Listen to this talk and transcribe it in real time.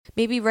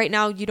maybe right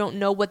now you don't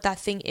know what that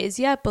thing is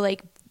yet, but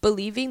like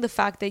believing the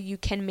fact that you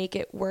can make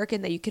it work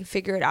and that you can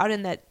figure it out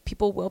and that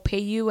people will pay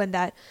you and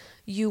that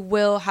you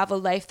will have a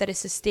life that is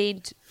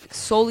sustained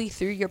solely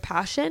through your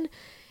passion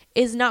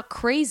is not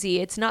crazy.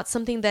 It's not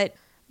something that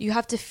you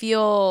have to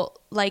feel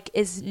like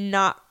is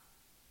not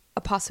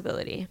a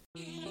possibility.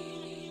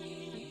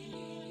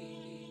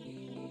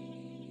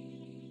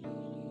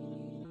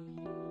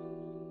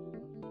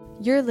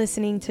 You're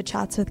listening to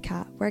Chats with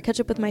Kat, where I catch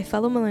up with my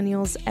fellow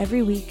millennials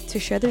every week to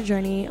share their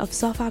journey of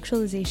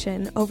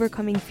self-actualization,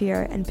 overcoming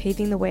fear, and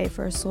paving the way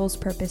for a soul's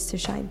purpose to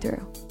shine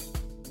through.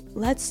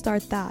 Let's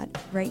start that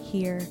right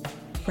here,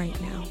 right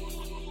now.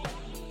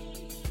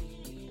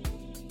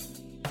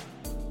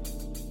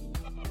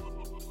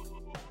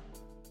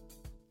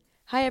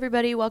 Hi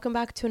everybody, welcome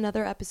back to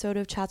another episode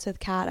of Chats with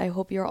Kat. I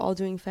hope you're all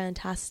doing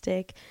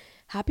fantastic.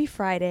 Happy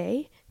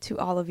Friday to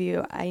all of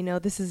you. I know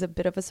this is a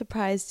bit of a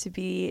surprise to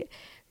be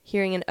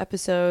hearing an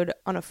episode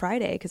on a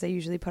Friday because I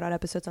usually put out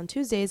episodes on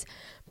Tuesdays,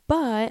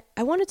 but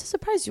I wanted to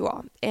surprise you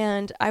all.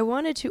 And I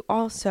wanted to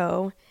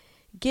also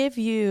give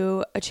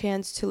you a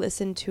chance to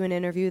listen to an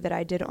interview that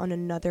I did on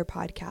another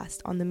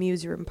podcast, on the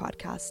Muse Room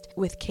podcast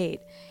with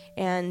Kate.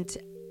 And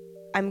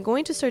I'm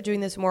going to start doing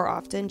this more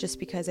often just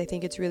because I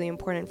think it's really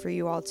important for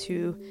you all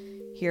to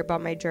hear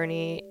about my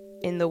journey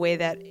in the way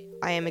that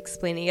I am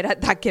explaining it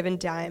at that given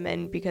time,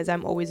 and because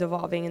I'm always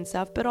evolving and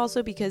stuff, but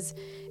also because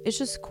it's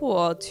just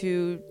cool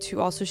to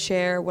also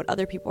share what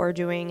other people are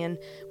doing and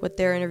what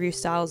their interview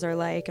styles are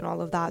like and all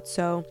of that.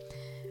 So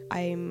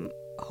I'm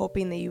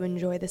hoping that you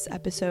enjoy this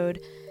episode,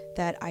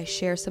 that I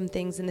share some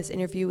things in this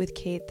interview with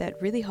Kate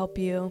that really help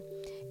you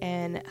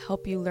and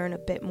help you learn a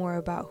bit more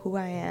about who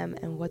I am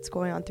and what's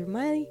going on through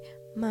my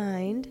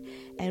mind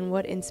and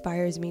what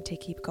inspires me to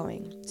keep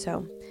going.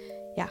 So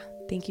yeah,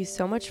 thank you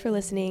so much for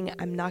listening.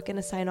 I'm not going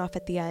to sign off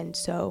at the end,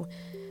 so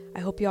I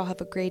hope you all have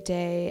a great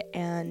day,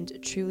 and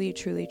truly,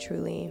 truly,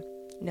 truly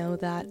know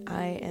that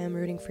I am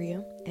rooting for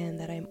you and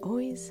that I'm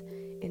always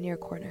in your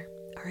corner.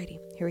 Alrighty,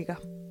 here we go.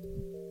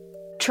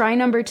 Try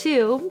number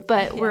 2,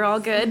 but we're all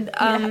good.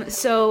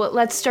 So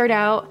let's start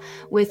out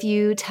with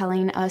you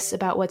telling us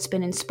about what's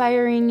been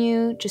inspiring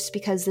you, just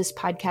because this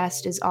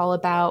podcast is all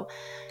about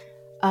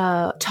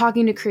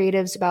talking to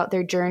creatives about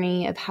their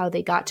journey of how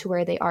they got to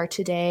where they are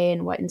today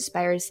and what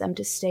inspires them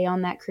to stay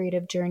on that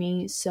creative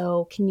journey.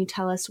 So can you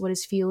tell us what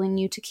is fueling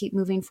you to keep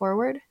moving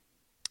forward?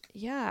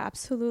 Yeah,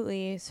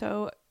 absolutely.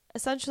 So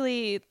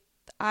essentially,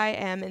 I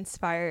am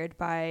inspired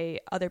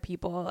by other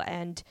people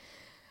and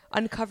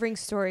uncovering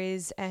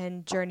stories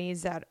and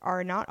journeys that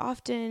are not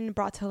often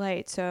brought to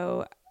light.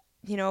 So,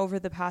 over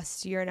the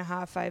past year and a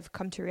half, I've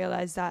come to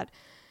realize that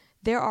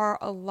there are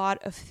a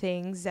lot of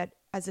things that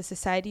as a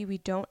society we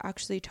don't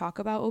actually talk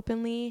about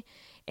openly,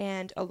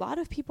 and a lot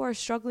of people are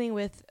struggling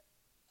with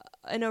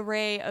an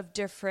array of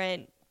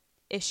different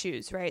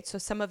issues, right? So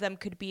some of them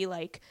could be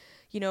like,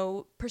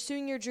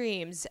 pursuing your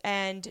dreams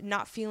and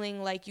not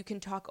feeling like you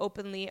can talk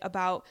openly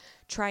about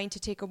trying to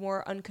take a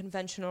more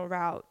unconventional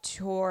route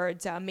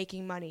towards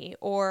making money,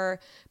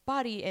 or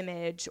body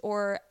image,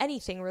 or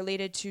anything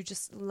related to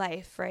just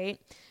life, right?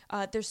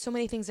 There's so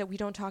many things that we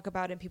don't talk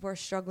about and people are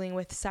struggling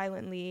with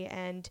silently.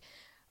 And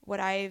what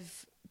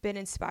I've been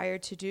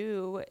inspired to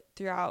do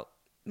throughout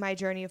my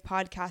journey of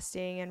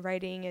podcasting and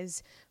writing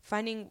is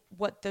finding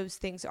what those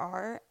things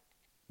are,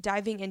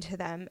 diving into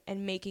them,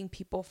 and making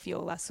people feel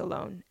less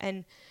alone,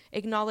 and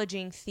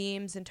acknowledging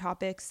themes and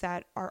topics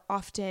that are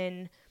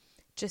often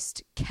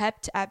just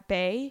kept at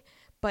bay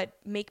but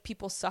make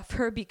people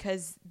suffer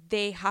because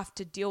they have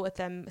to deal with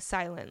them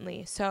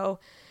silently. So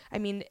I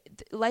mean,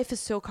 life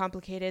is so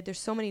complicated. There's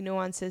so many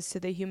nuances to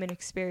the human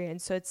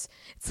experience. So it's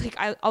like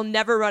I'll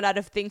never run out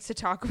of things to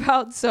talk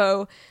about.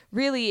 So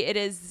really it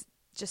is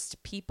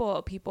just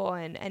people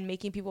and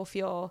making people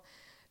feel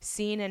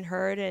seen and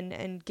heard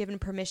and given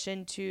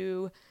permission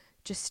to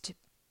just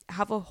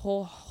have a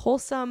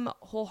wholesome,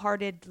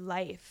 wholehearted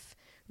life,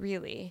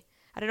 really.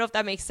 I don't know if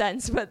that makes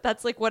sense, but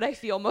that's like what I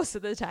feel most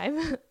of the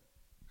time.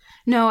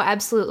 No,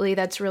 absolutely.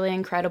 That's really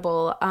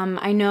incredible.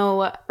 I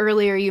know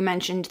earlier you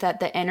mentioned that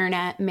the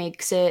internet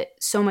makes it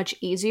so much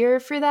easier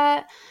for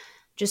that,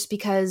 just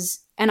because,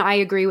 and I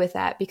agree with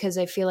that, because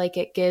I feel like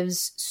it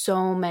gives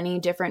so many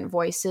different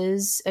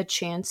voices a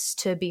chance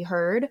to be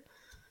heard.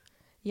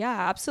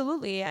 Yeah,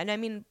 absolutely. And I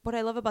mean, what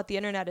I love about the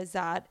internet is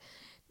that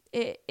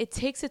it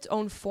takes its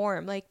own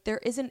form. Like there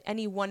isn't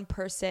any one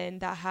person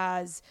that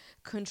has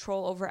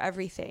control over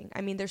everything. I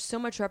mean, there's so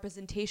much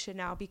representation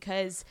now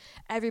because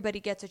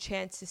everybody gets a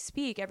chance to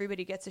speak.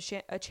 Everybody gets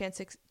a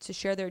chance to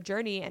share their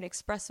journey and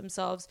express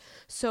themselves.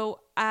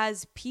 So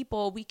as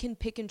people, we can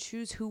pick and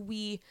choose who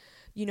we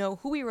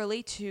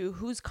relate to,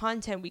 whose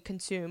content we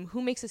consume,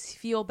 who makes us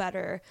feel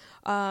better,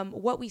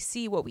 what we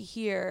see, what we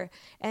hear.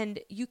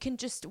 And you can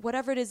just,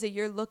 whatever it is that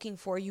you're looking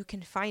for, you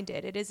can find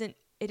it. It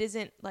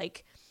isn't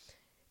like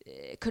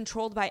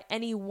controlled by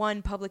any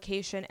one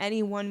publication,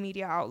 any one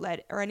media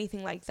outlet, or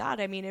anything like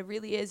that. I mean, it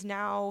really is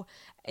now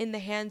in the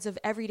hands of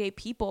everyday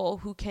people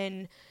who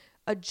can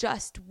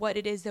adjust what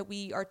it is that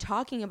we are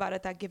talking about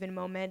at that given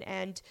moment.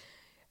 And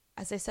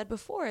as I said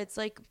before, it's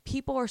like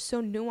people are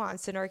so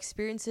nuanced, and our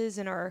experiences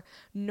and our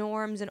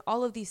norms and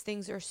all of these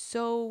things are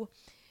so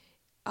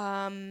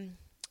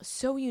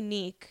so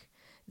unique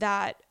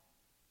that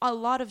a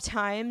lot of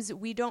times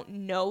we don't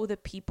know the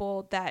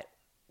people that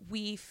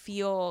we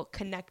feel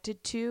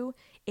connected to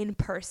in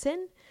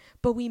person,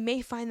 but we may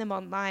find them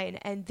online,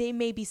 and they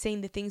may be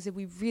saying the things that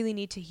we really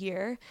need to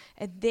hear,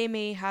 and they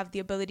may have the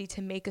ability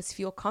to make us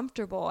feel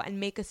comfortable and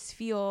make us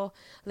feel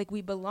like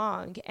we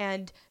belong.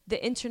 And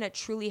the internet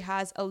truly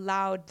has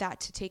allowed that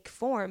to take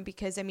form,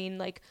 because I mean,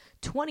 like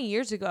 20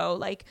 years ago,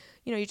 like,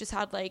 you know, you just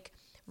had like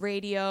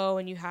radio,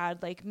 and you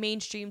had like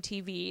mainstream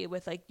TV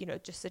with like, you know,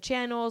 just the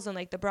channels and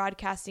like the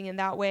broadcasting in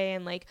that way,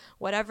 and like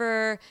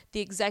whatever the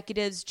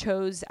executives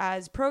chose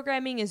as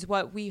programming is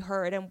what we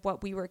heard and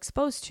what we were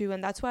exposed to.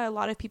 And that's why a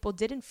lot of people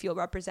didn't feel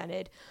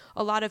represented.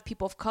 A lot of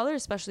people of color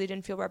especially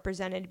didn't feel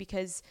represented,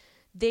 because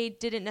they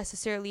didn't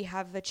necessarily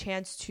have a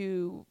chance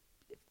to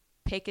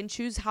pick and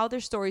choose how their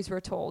stories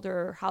were told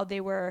or how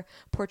they were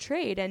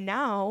portrayed. And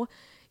now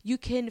you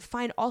can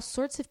find all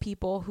sorts of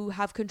people who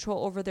have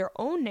control over their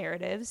own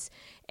narratives.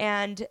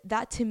 And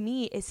that to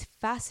me is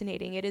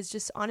fascinating. It is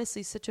just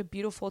honestly such a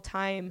beautiful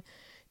time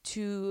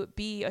to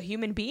be a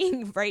human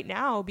being right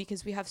now,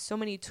 because we have so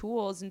many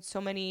tools and so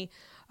many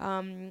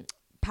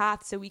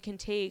paths that we can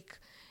take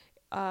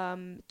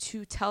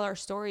to tell our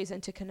stories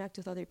and to connect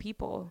with other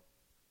people.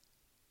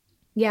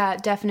 Yeah,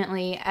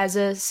 definitely. As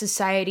a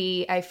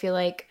society, I feel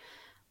like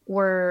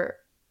we're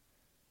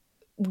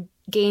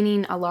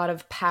gaining a lot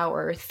of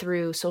power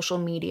through social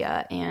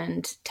media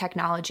and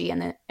technology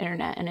and the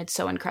internet, and it's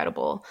so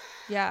incredible.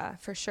 Yeah,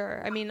 for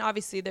sure. I mean,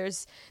 obviously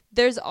there's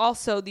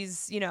also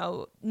these, you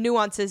know,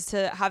 nuances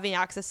to having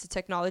access to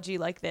technology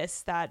like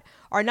this that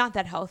are not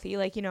that healthy.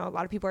 Like, you know, a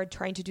lot of people are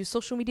trying to do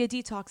social media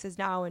detoxes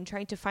now and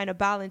trying to find a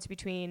balance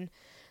between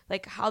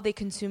like how they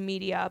consume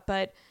media.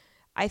 But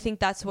I think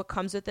that's what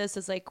comes with this,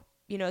 is like,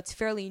 you know, it's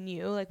fairly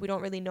new. Like, we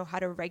don't really know how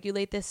to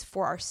regulate this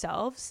for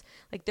ourselves.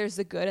 Like, there's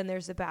the good and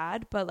there's the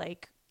bad. But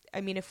like,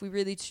 I mean, if we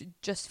really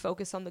just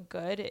focus on the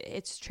good,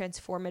 it's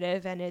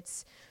transformative and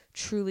it's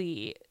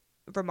truly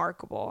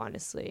remarkable,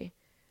 honestly.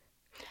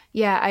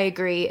 Yeah, I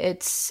agree.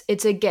 It's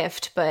a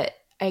gift, but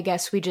I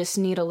guess we just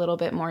need a little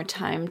bit more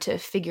time to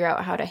figure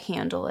out how to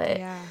handle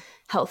it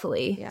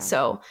healthily. Yeah.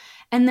 So,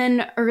 and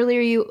then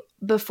earlier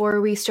before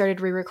we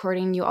started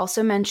re-recording, you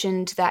also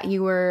mentioned that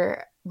you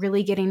were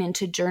really getting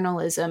into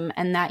journalism,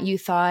 and that you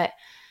thought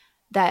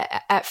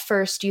that at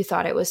first you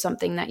thought it was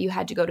something that you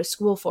had to go to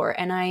school for.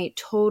 And I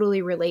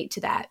totally relate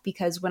to that,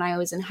 because when I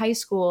was in high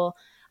school,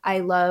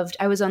 I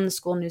was on the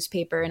school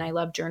newspaper and I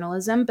loved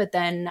journalism, but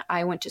then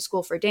I went to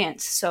school for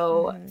dance.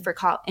 So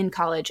in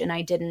college, and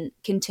I didn't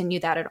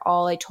continue that at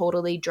all. I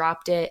totally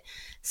dropped it,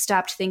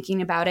 stopped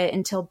thinking about it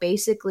until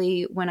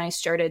basically when I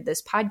started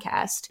this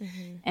podcast.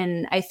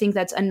 And I think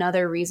that's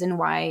another reason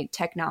why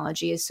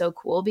technology is so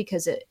cool,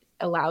 because it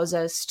allows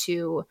us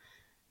to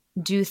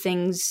do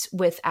things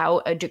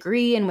without a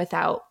degree and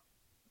without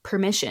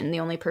permission. The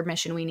only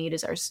permission we need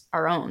is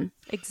our own.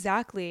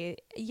 Exactly.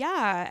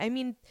 Yeah. I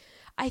mean,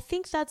 I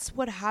think that's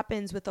what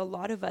happens with a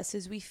lot of us,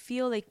 is we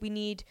feel like we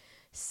need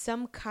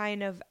some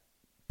kind of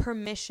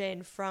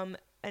permission from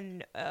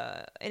an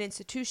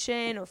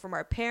institution or from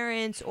our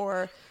parents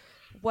or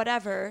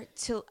whatever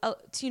to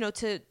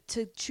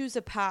choose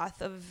a path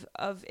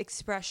of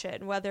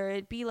expression, whether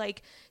it be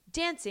like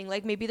dancing.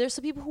 Like, maybe there's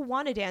some people who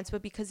want to dance,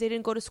 but because they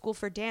didn't go to school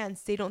for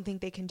dance, they don't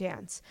think they can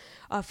dance.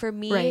 For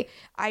me, right.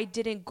 I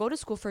didn't go to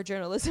school for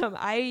journalism.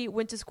 I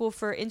went to school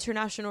for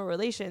international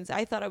relations.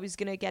 I thought I was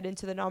going to get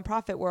into the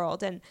nonprofit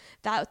world, and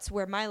that's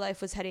where my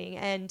life was heading.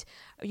 And,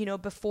 you know,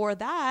 before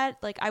that,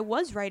 like, I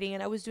was writing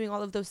and I was doing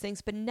all of those things,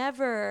 but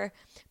never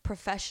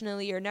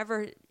professionally or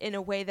never in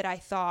a way that I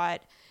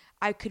thought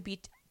I could be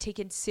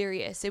taken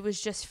serious. It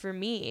was just for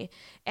me.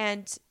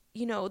 And,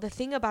 you know, the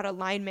thing about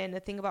alignment,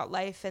 the thing about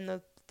life, and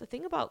the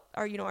thing about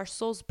our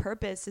soul's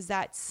purpose is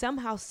that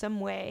somehow, some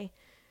way,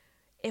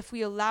 if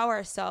we allow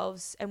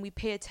ourselves and we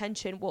pay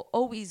attention, we'll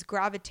always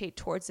gravitate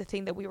towards the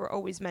thing that we were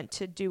always meant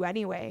to do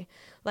anyway.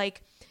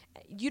 Like,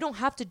 you don't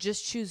have to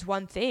just choose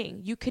one thing.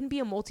 You can be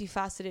a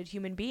multifaceted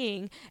human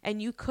being, and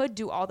you could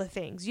do all the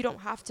things. You don't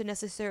have to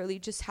necessarily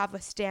just have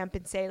a stamp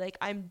and say, like,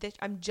 I'm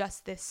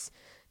just this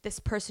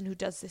person who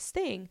does this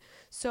thing.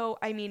 So,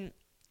 I mean,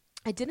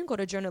 I didn't go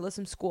to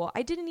journalism school.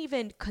 I didn't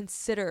even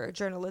consider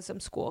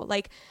journalism school.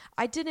 Like,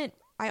 I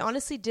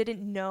honestly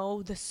didn't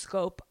know the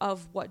scope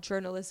of what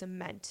journalism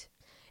meant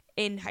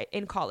in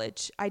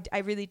college. I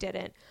really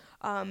didn't.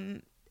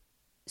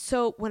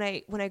 So when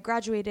I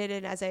graduated,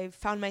 and as I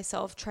found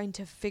myself trying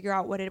to figure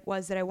out what it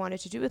was that I wanted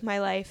to do with my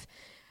life,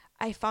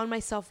 I found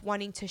myself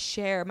wanting to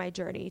share my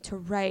journey, to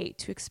write,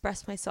 to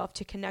express myself,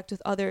 to connect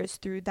with others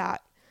through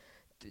that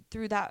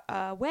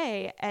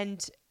way.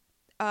 And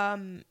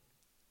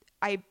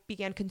I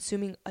began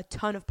consuming a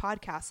ton of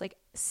podcasts, like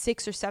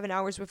 6 or 7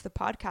 hours worth of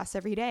podcasts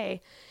every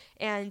day.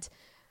 And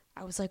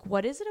I was like,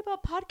 what is it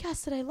about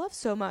podcasts that I love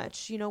so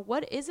much? You know,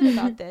 what is it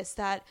about this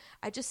that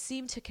I just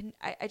seem to,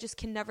 I just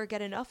can never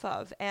get enough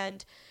of?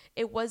 And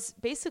it was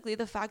basically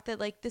the fact that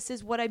like this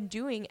is what I'm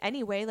doing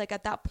anyway. Like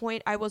at that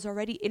point I was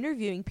already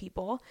interviewing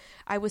people.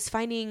 I was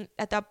finding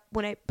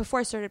before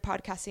I started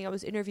podcasting, I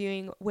was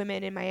interviewing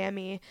women in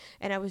Miami,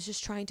 and I was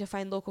just trying to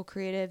find local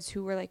creatives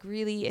who were like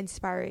really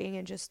inspiring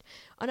and just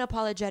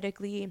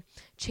unapologetically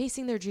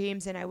chasing their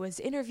dreams. And I was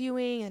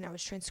interviewing and I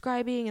was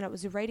transcribing and I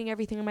was writing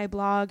everything in my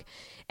blog,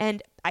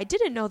 and I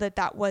didn't know that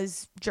that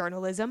was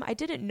journalism. I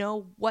didn't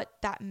know what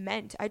that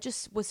meant. I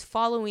just was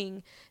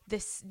following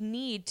this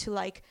need to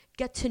like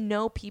get to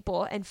know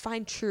people and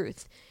find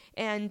truth.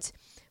 And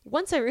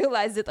once I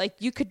realized that like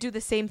you could do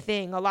the same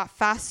thing a lot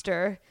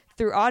faster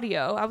through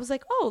audio, I was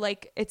like, oh,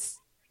 like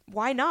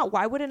why not?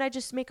 Why wouldn't I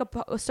just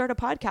start a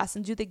podcast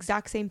and do the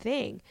exact same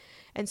thing?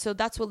 And so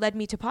that's what led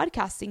me to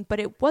podcasting. But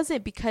it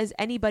wasn't because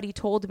anybody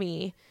told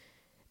me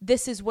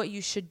this is what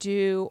you should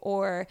do,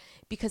 or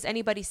because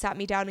anybody sat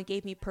me down and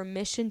gave me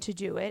permission to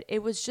do it.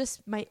 It was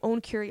just my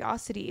own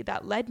curiosity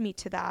that led me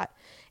to that.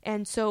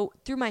 And so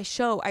through my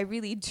show, I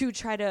really do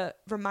try to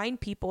remind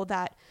people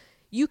that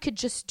you could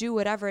just do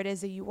whatever it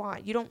is that you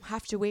want. You don't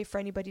have to wait for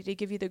anybody to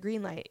give you the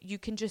green light. You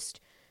can just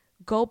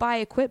go buy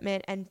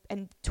equipment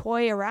and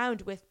toy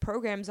around with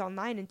programs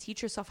online and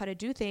teach yourself how to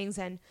do things,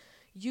 and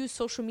use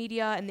social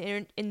media and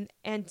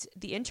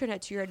the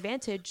internet to your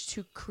advantage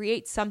to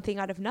create something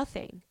out of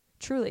nothing.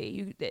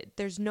 Truly,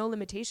 there's no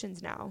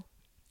limitations now.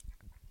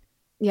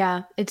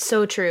 Yeah, it's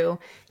so true.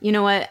 You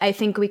know what? I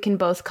think we can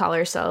both call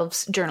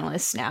ourselves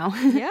journalists now.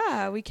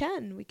 Yeah, we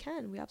can. We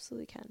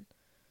absolutely can.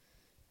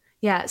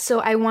 Yeah, so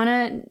I want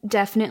to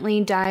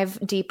definitely dive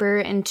deeper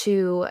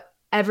into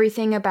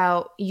everything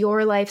about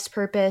your life's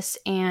purpose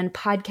and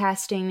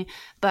podcasting.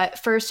 But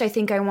first, I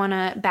think I want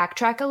to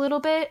backtrack a little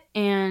bit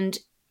and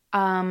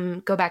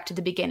go back to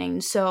the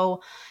beginning.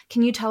 So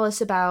can you tell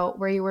us about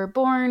where you were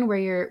born, where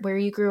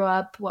you grew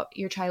up, what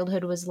your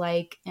childhood was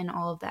like, and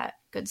all of that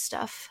good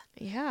stuff?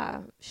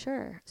 Yeah,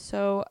 sure.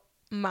 So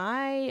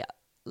my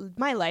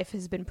life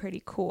has been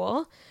pretty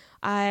cool.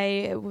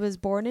 I was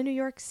born in New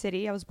York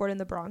City. I was born in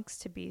the Bronx,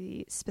 to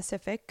be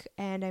specific,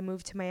 and I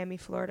moved to Miami,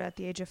 Florida at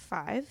the age of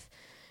 5,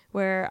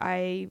 where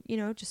I,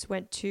 just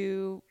went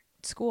to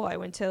school. I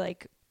went to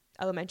like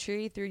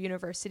elementary through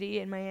university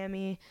in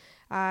Miami.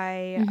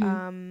 I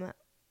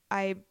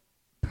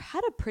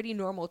had a pretty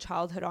normal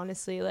childhood,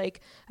 honestly.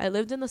 Like I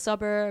lived in the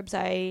suburbs.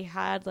 I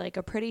had like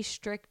a pretty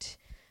strict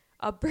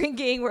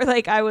upbringing where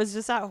like I was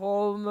just at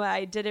home.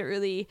 I didn't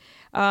really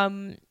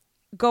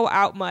go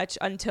out much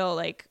until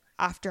like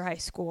after high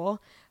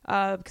school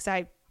because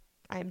I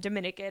am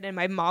Dominican, and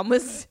my mom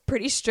was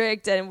pretty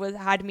strict and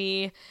had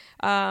me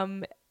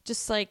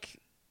just like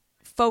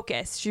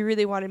focus. She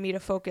really wanted me to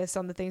focus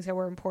on the things that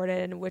were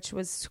important, which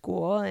was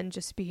school and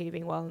just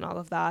behaving well and all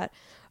of that.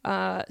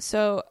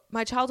 So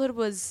my childhood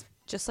was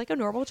just like a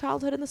normal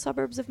childhood in the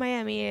suburbs of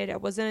Miami. I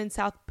wasn't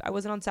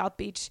on South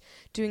Beach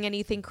doing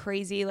anything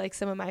crazy like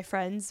some of my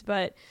friends.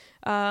 But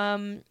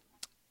a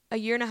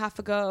year and a half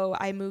ago,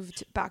 I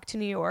moved back to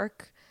New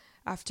York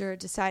after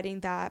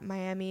deciding that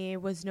Miami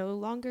was no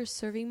longer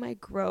serving my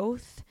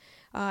growth.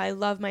 I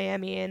love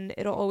Miami and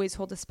it'll always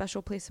hold a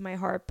special place in my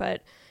heart,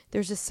 but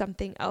there's just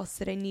something else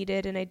that I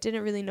needed, and I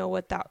didn't really know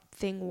what that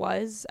thing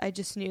was. I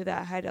just knew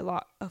that I had a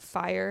lot of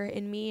fire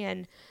in me,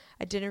 and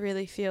I didn't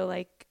really feel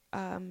like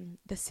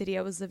the city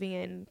I was living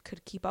in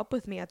could keep up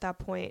with me at that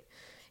point.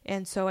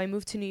 And so I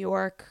moved to New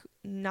York,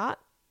 not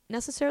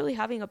necessarily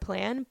having a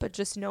plan, but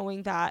just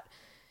knowing that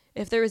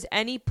if there was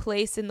any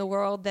place in the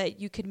world that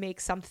you could make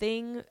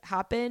something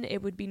happen,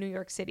 it would be New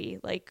York City.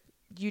 Like,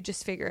 you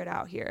just figure it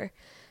out here.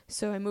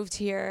 So I moved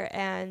here,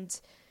 and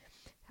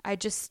I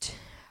just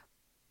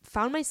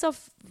found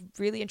myself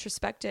really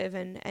introspective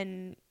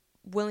and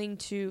willing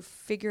to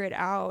figure it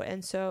out.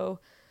 And so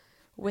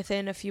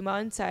within a few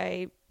months,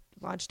 I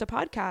launched a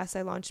podcast.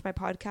 I launched my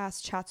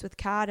podcast, Chats with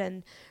Kat,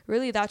 and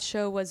really that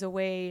show was a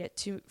way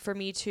for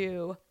me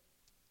to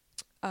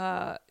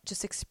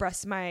just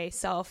express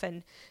myself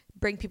and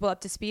bring people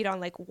up to speed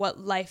on like what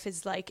life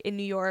is like in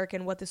New York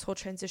and what this whole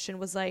transition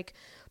was like.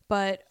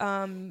 But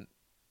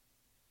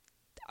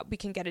we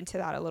can get into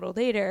that a little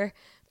later.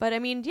 But I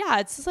mean, yeah,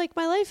 it's just like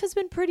my life has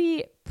been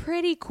pretty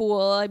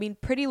cool. I mean,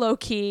 pretty low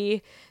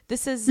key.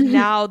 This is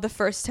now the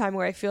first time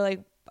where I feel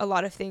like a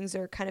lot of things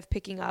are kind of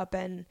picking up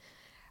and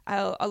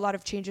a lot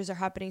of changes are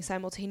happening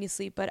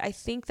simultaneously. But I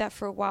think that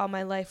for a while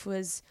my life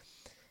was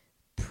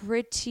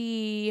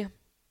pretty,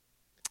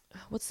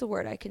 what's the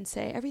word I can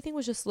say? Everything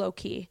was just low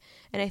key.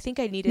 And I think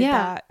I needed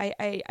that.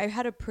 I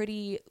had a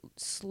pretty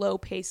slow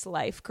paced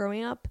life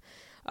growing up.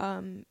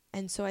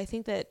 And so I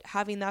think that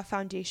having that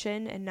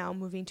foundation and now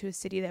moving to a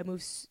city that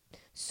moves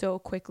so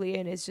quickly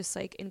and is just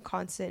like in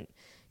constant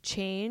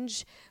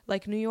change,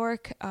 like New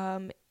York,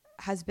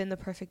 has been the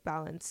perfect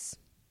balance.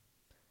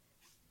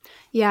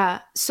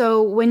 Yeah.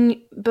 So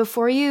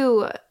before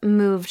you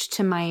moved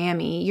to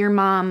Miami,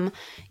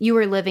 you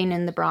were living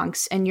in the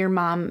Bronx, and your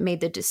mom made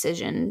the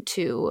decision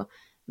to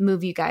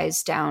move you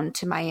guys down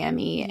to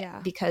Miami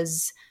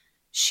because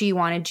she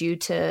wanted you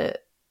to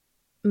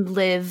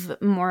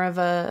live more of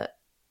a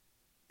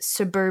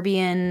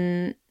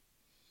suburban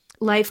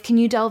life. Can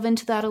you delve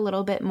into that a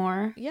little bit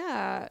more?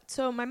 Yeah.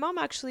 So my mom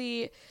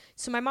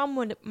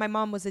when my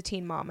mom was a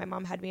teen mom. My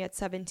mom had me at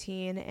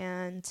 17,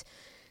 and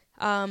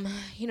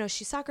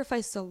she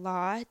sacrificed a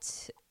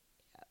lot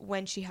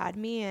when she had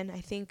me, and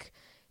I think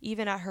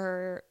even at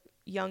her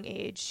young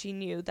age, she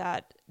knew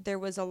that there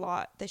was a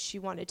lot that she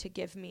wanted to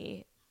give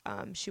me.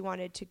 She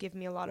wanted to give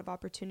me a lot of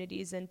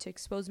opportunities and to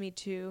expose me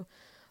to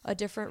a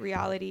different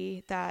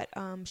reality that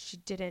she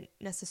didn't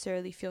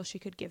necessarily feel she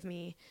could give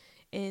me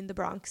in the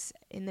Bronx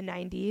in the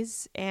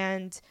 90s.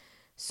 And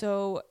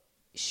so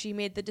she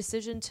made the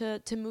decision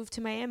to move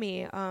to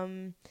Miami.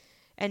 And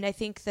I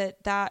think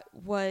that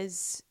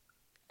was,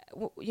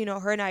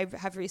 her and I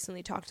have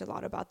recently talked a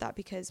lot about that,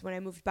 because when I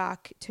moved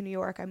back to New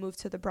York, I moved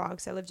to the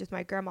Bronx. I lived with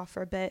my grandma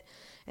for a bit,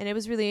 and it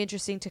was really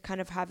interesting to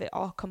kind of have it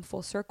all come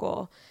full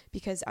circle,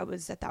 because I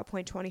was at that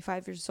point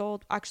 25 years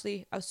old.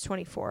 Actually, I was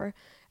 24.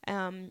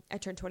 I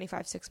turned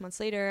 25 6 months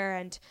later,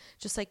 and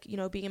just like,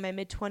 being in my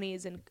mid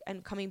 20s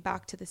and coming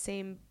back to the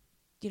same,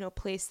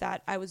 place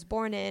that I was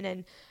born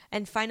in,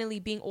 and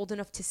finally being old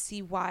enough to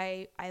see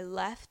why I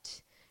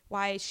left,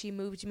 why she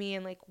moved me,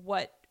 and like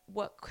what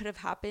could have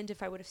happened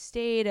if I would have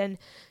stayed, and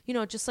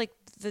just like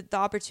the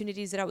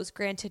opportunities that I was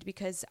granted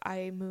because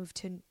I moved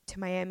to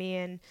Miami,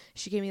 and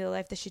she gave me the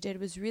life that she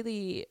did was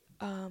really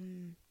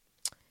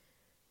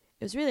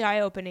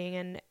eye-opening,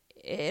 and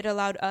it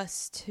allowed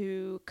us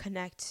to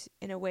connect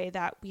in a way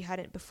that we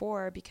hadn't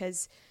before,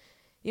 because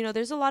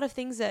there's a lot of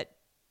things that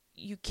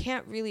you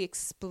can't really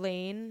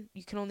explain,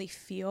 you can only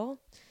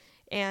feel.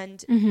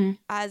 And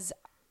as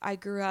I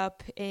grew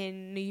up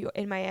in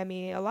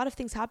Miami, a lot of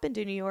things happened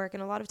in New York,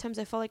 and a lot of times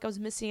I felt like I was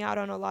missing out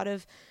on a lot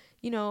of,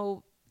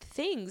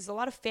 things, a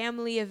lot of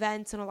family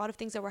events and a lot of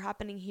things that were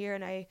happening here.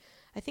 And I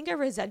think I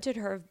resented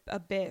her a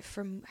bit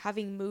from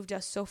having moved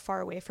us so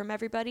far away from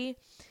everybody.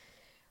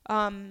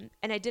 And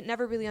I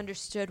never really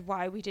understood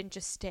why we didn't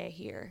just stay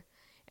here.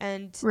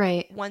 And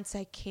once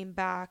I came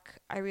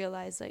back, I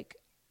realized like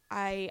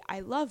I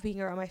love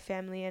being around my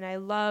family, and I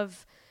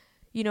love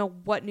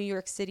what New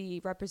York City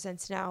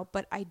represents now,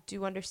 but I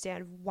do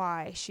understand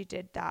why she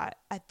did that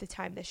at the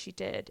time that she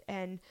did.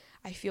 And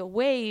I feel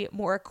way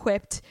more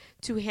equipped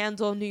to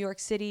handle New York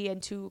City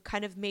and to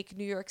kind of make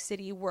New York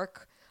City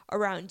work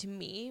around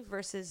me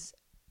versus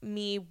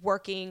me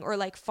working or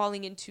like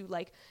falling into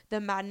like the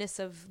madness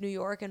of New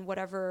York and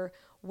whatever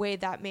way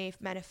that may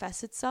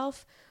manifest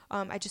itself.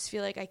 I just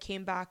feel like I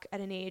came back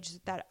at an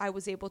age that I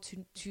was able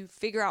to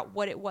figure out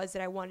what it was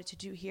that I wanted to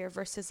do here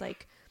versus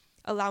like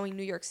allowing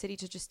New York City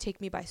to just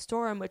take me by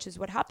storm, which is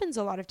what happens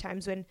a lot of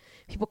times when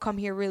people come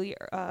here really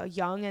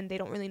young and they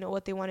don't really know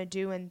what they want to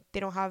do, and they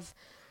don't have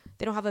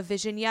a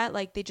vision yet.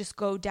 Like they just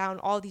go down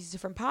all these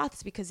different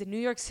paths, because in New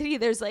York City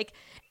there's like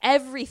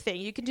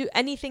everything. You can do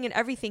anything and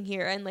everything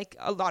here, and like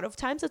a lot of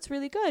times that's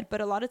really good,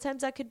 but a lot of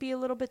times that could be a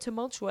little bit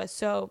tumultuous.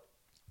 So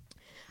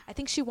I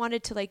think she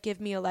wanted to like give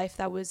me a life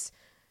that was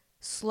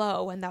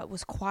slow and that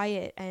was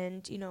quiet,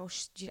 and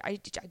I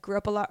grew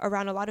up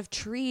around a lot of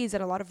trees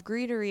and a lot of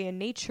greenery and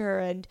nature,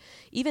 and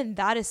even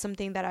that is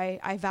something that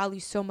I value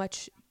so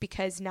much,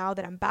 because now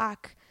that I'm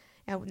back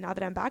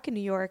in New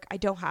York, I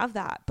don't have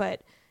that,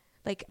 but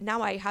like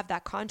now I have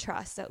that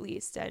contrast at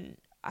least, and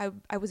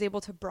I was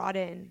able to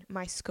broaden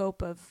my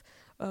scope of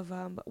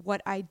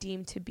what I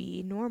deem to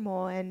be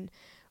normal, and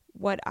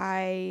what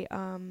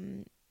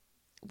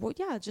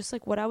just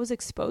like what I was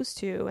exposed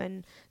to,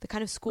 and the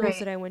kind of schools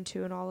that I went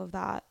to, and all of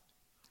that.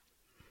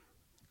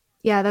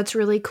 Yeah, that's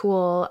really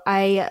cool.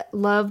 I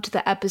loved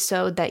the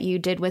episode that you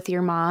did with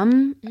your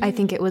mom. I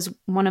think it was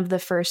one of the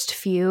first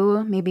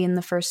few, maybe in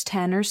the first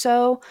 10 or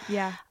so.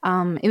 Yeah.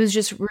 It was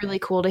just really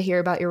cool to hear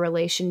about your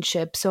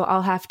relationship. So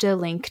I'll have to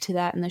link to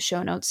that in the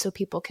show notes so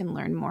people can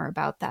learn more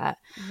about that.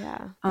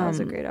 Yeah, that was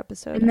a great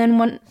episode. And then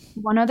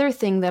one other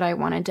thing that I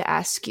wanted to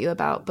ask you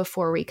about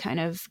before we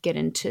kind of get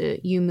into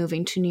you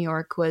moving to New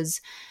York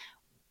was,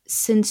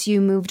 since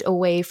you moved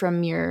away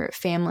from your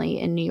family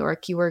in New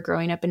York, you were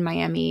growing up in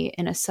Miami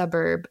in a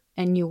suburb,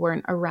 and you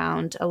weren't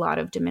around a lot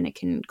of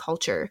Dominican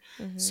culture.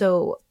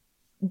 So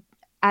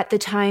at the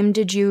time,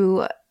 did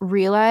you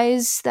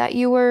realize that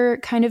you were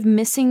kind of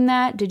missing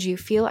that? Did you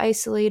feel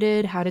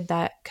isolated? How did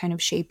that kind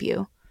of shape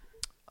you?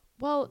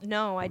 Well,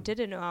 no, I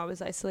didn't know I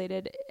was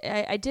isolated.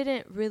 I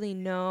didn't really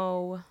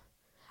know.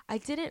 I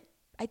didn't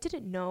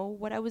know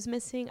what I was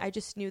missing. I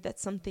just knew that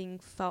something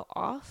felt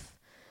off.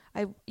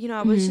 I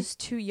was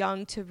just too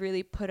young to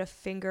really put a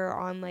finger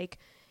on like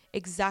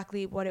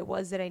exactly what it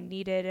was that I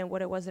needed and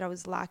what it was that I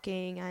was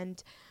lacking.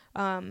 And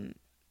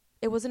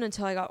it wasn't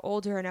until I got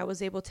older and I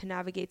was able to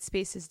navigate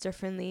spaces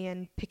differently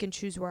and pick and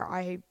choose where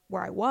I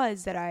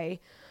was, that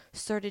I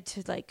started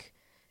to like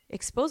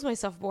expose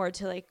myself more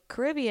to like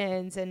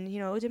Caribbeans and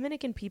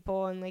Dominican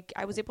people, and like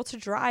I was able to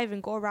drive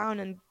and go around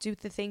and do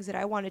the things that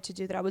I wanted to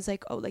do, that I was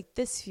like, oh, like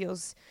this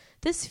feels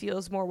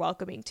more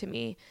welcoming to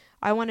me.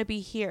 I want to be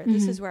here.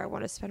 This is where I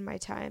want to spend my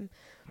time.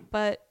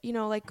 But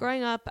like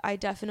growing up, I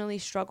definitely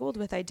struggled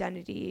with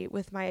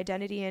my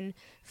identity and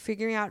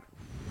figuring out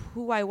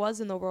who I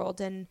was in the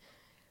world and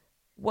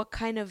what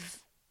kind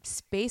of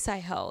space I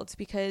held,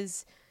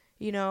 because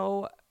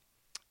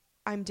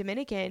I'm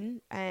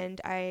Dominican,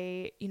 and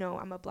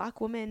I'm a Black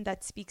woman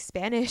that speaks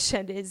Spanish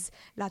and is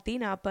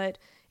Latina, but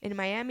in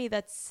Miami,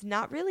 that's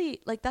not really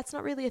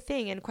a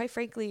thing. And quite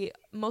frankly,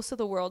 most of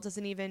the world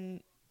isn't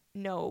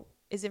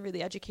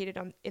really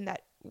educated in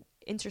that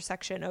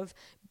intersection of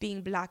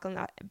being Black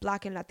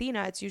and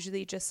Latina. It's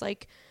usually just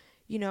like,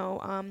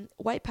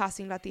 white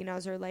passing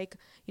Latinas, or like,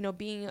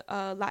 being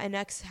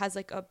Latinx has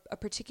like a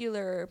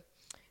particular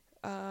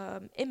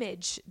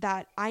image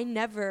that I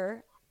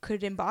never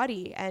could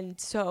embody. And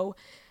so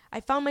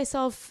I found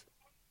myself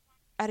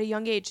at a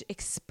young age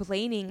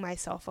explaining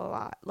myself a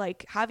lot,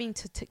 like having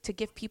to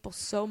give people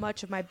so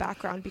much of my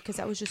background, because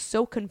that was just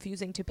so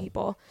confusing to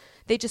people.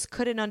 They just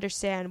couldn't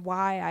understand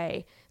why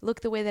I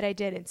looked the way that I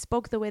did and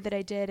spoke the way that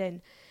I did.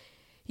 And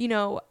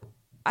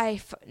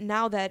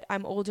now that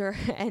I'm older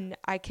and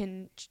I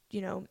can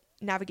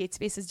navigate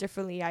spaces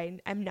differently,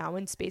 I'm now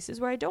in spaces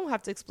where I don't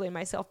have to explain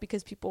myself,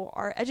 because people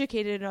are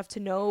educated enough to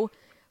know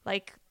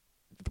like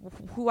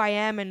who I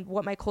am and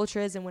what my culture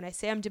is. And when I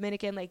say I'm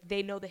Dominican, like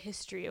they know the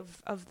history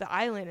of the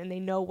island and they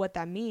know what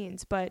that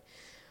means. But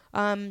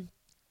like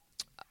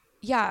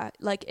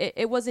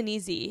it wasn't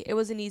easy. It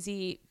wasn't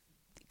easy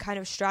kind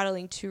of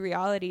straddling two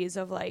realities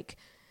of like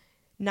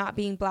not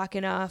being Black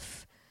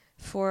enough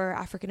for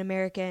African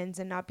Americans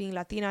and not being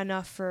Latina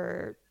enough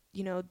for,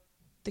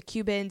 the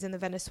Cubans and the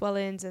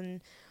Venezuelans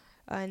and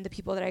the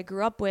people that I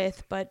grew up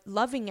with, but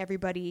loving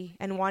everybody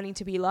and wanting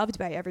to be loved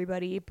by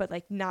everybody, but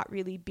like not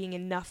really being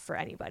enough for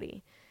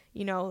anybody.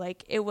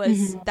 Like it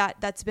was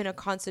that's been a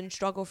constant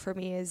struggle for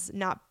me, is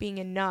not being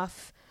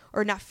enough,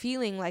 or not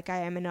feeling like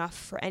I am enough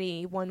for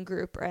any one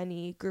group or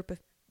any group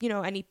of,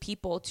 any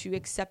people to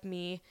accept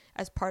me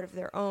as part of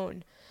their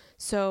own.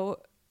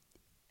 So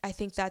I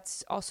think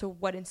that's also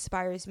what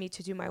inspires me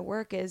to do my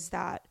work, is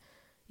that,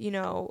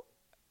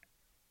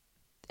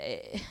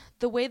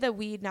 the way that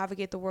we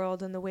navigate the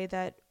world and the way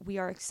that we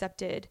are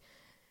accepted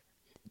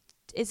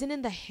isn't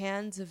in the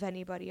hands of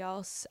anybody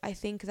else. I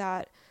think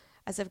that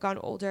as I've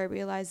gotten older, I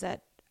realize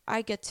that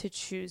I get to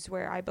choose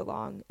where I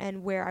belong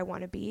and where I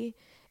want to be.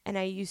 And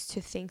I used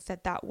to think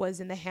that that was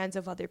in the hands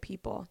of other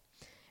people.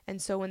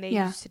 And so when they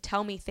used to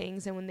tell me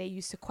things and when they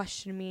used to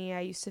question me,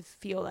 I used to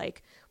feel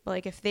like, well,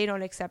 like if they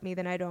don't accept me,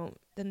 then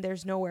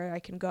there's nowhere I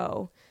can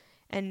go.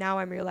 And now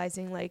I'm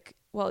realizing like,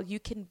 well, you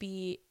can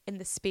be in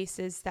the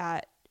spaces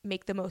that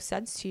make the most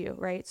sense to you,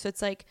 right? So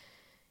it's like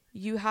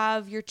you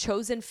have your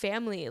chosen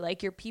family,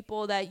 like your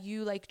people that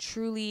you like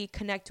truly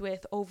connect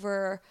with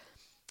over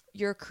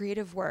your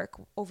creative work,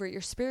 over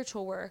your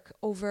spiritual work,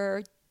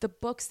 over the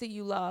books that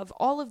you love,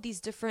 all of these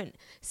different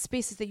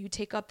spaces that you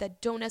take up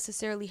that don't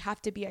necessarily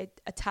have to be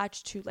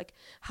attached to like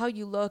how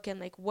you look and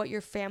like where your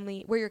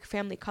family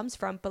comes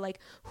from, but like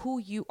who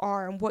you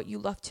are and what you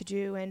love to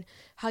do and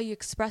how you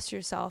express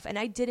yourself. And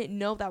I didn't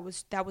know that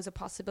was a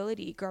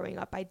possibility growing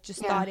up. I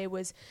just thought it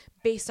was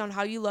based on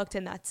how you looked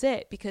and that's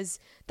it, because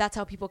that's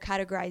how people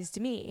categorized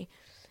me.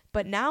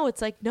 But now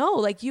it's like, no,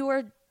 like you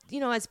are,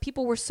 as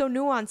people, we're so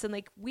nuanced and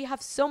like we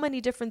have so many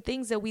different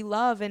things that we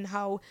love and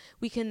how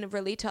we can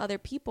relate to other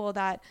people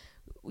that,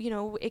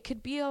 it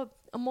could be a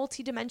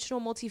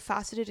multi-dimensional,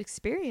 multifaceted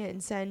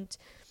experience. And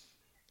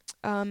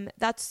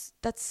that's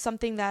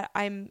something that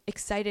I'm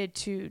excited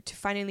to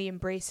finally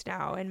embrace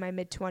now in my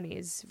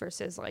mid-20s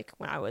versus like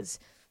when I was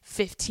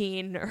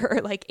 15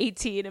 or like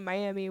 18 in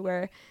Miami,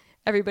 where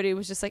everybody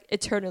was just like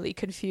eternally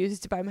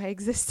confused by my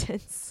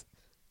existence.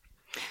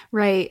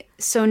 Right.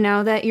 So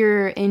now that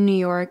you're in New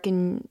York,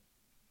 and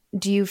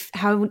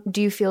how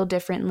do you feel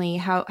differently?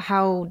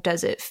 How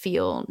does it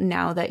feel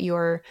now that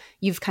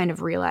you've kind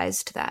of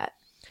realized that?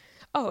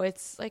 Oh,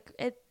 it's like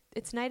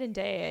it's night and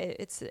day.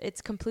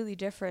 It's completely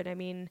different. I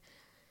mean,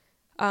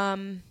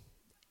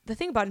 the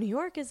thing about New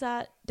York is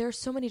that there's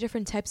so many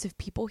different types of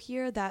people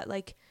here that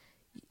like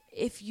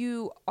if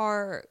you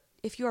are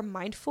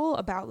mindful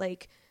about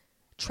like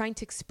trying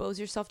to expose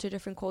yourself to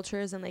different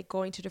cultures and like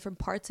going to different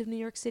parts of New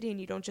York City, and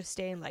you don't just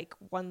stay in like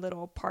one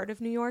little part of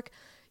New York,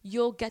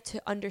 you'll get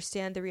to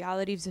understand the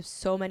realities of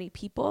so many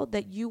people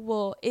that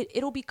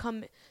it'll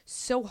become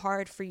so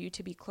hard for you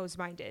to be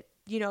closed-minded.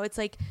 It's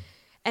like,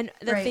 and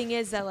the thing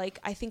is that like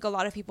I think a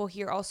lot of people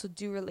here also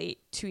do relate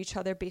to each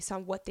other based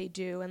on what they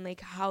do and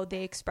like how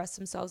they express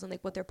themselves and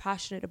like what they're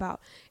passionate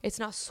about. It's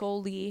not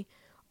solely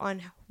on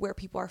where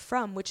people are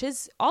from, which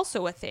is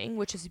also a thing,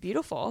 which is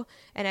beautiful.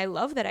 And I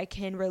love that I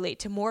can relate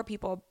to more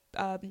people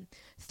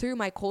through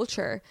my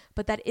culture,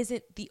 but that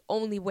isn't the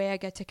only way I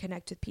get to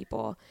connect with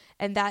people.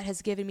 And that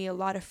has given me a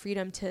lot of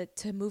freedom to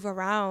move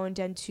around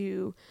and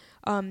to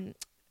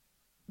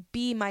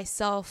be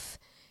myself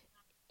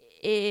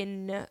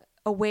in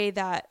a way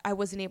that I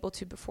wasn't able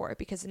to before,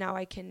 because now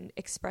I can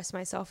express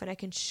myself and I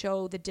can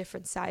show the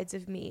different sides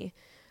of me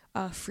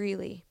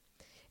freely.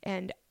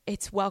 And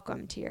it's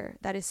welcomed here.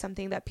 That is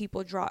something that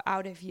people draw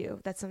out of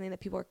you. That's something that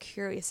people are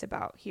curious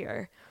about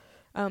here,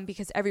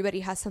 because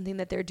everybody has something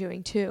that they're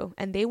doing too,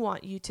 and they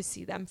want you to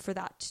see them for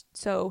that.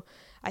 So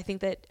I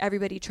think that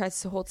everybody tries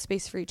to hold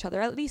space for each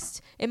other. At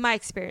least in my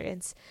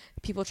experience,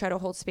 people try to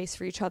hold space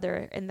for each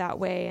other in that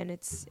way, and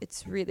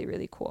it's really,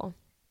 really cool.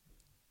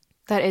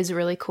 That is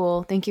really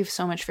cool. Thank you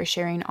so much for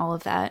sharing all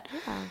of that.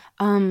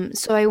 Yeah.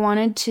 So I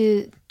wanted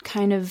to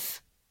kind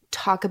of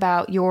talk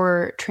about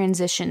your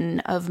transition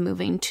of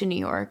moving to New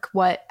York.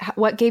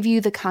 What gave you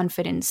the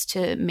confidence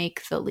to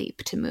make the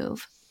leap to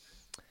move?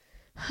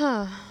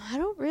 I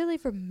don't really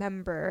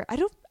remember.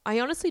 I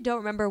honestly don't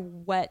remember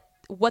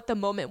what the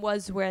moment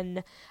was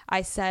when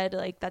I said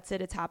like that's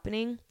it, it's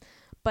happening.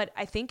 But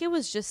I think it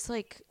was just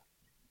like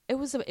it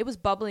was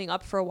bubbling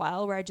up for a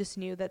while where I just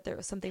knew that there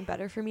was something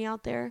better for me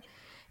out there.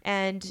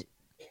 And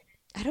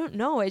I don't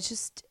know, it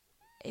just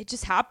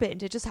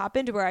happened. It just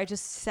happened where I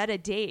just set a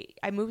date.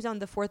 I moved on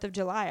the 4th of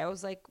July. I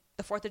was like,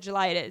 the 4th of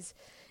July it is.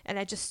 And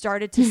I just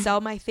started to sell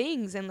my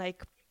things and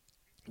like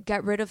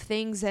get rid of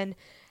things. And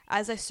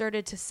as I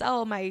started to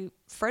sell my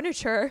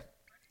furniture,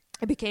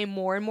 it became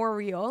more and more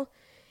real.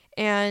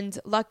 And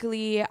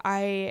luckily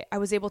I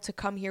was able to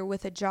come here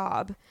with a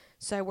job.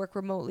 So I work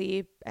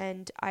remotely,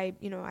 and I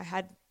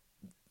had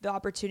the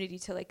opportunity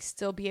to like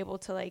still be able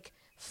to like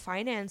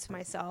finance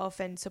myself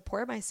and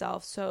support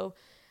myself. So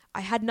I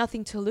had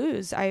nothing to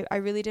lose. I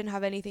really didn't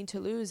have anything to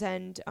lose.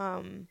 And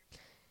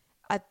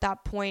at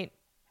that point,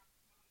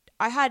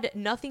 I had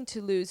nothing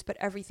to lose, but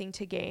everything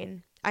to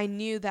gain. I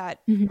knew that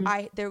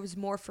there was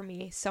more for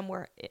me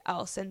somewhere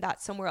else, and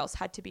that somewhere else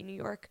had to be New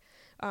York.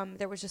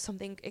 There was just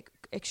something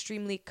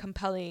extremely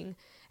compelling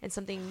and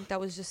something that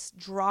was just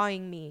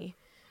drawing me.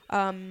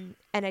 And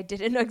I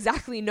didn't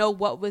exactly know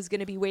what was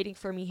going to be waiting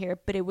for me here,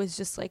 but it was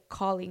just like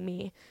calling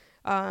me.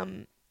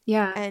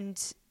 Yeah.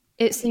 And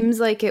it seems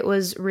like it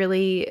was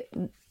really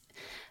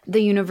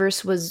the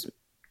universe was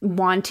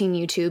wanting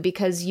you to,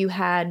 because you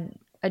had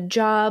a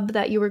job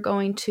that you were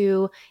going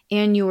to,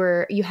 and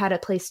you had a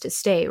place to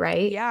stay,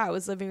 right? yeah, I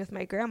was living with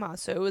my grandma.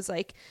 So it was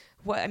like,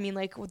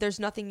 there's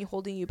nothing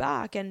holding you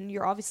back. And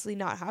you're obviously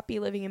not happy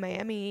living in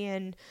Miami.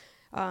 And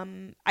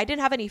I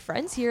didn't have any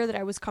friends here that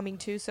I was coming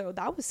to. So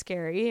that was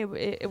scary.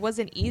 It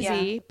wasn't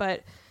easy,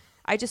 but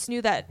I just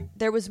knew that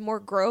there was more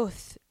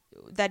growth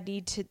that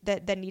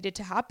needed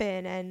to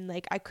happen. And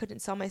like, I couldn't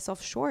sell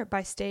myself short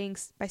by staying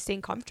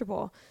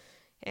comfortable.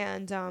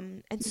 And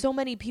so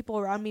many people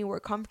around me were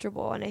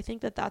comfortable. And I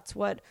think that that's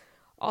what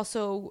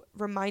also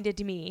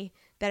reminded me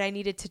that I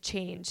needed to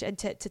change and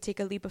to take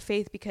a leap of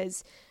faith,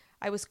 because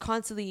I was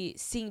constantly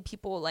seeing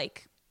people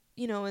like,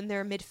 in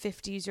their mid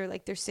 50s or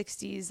like their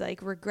 60s,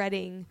 like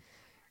regretting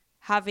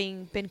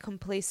having been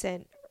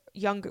complacent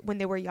when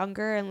they were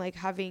younger, and like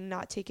having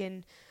not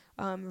taken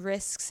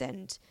risks.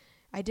 And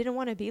I didn't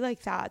want to be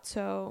like that.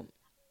 So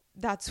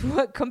that's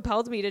what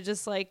compelled me to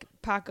just like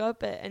pack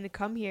up and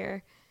come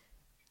here.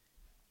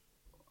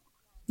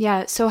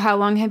 Yeah. So how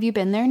long have you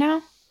been there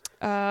now?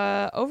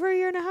 Over a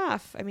year and a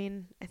half. I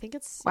mean, I think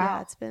it's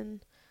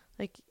been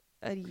like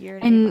a year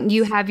and 8 months.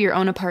 You have your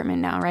own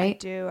apartment now, right? I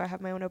do. I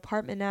have my own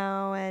apartment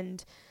now,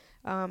 and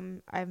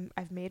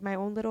I've made my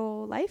own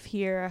little life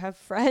here. I have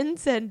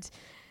friends, and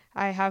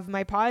I have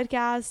my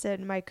podcast,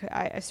 and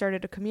I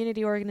started a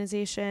community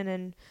organization,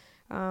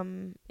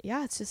 and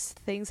it's just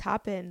things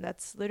happen.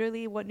 That's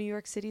literally what New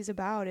York City is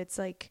about. It's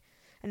like,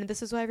 and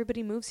this is why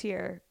everybody moves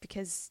here,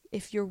 because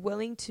if you're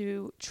willing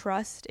to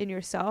trust in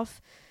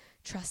yourself,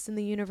 trust in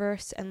the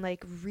universe, and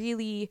like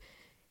really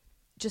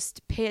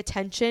just pay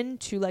attention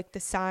to like the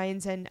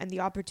signs and the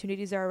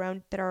opportunities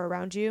that are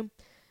around you,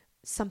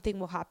 something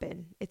will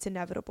happen. It's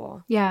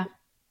inevitable. Yeah.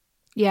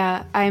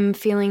 Yeah, I'm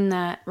feeling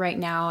that right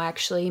now.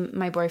 Actually,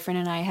 my boyfriend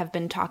and I have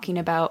been talking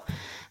about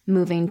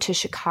moving to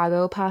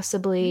Chicago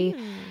possibly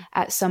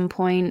at some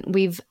point.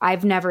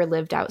 I've never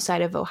lived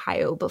outside of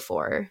Ohio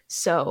before,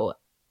 so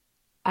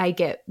I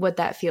get what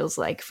that feels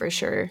like for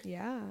sure.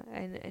 Yeah,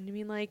 and I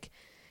mean, like,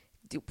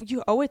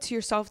 you owe it to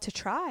yourself to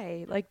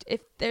try. Like,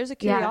 if there's a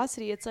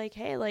curiosity, it's like,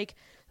 hey, like,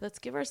 let's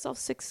give ourselves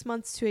 6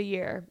 months to a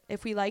year.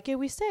 If we like it,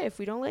 we stay. If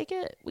we don't like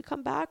it, we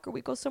come back or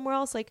we go somewhere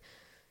else. Like,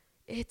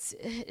 it's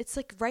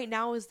like right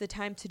now is the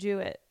time to do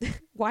it.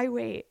 Why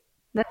wait?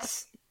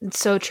 That's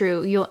so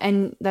true.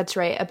 And that's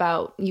right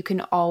about, you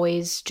can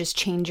always just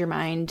change your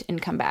mind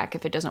and come back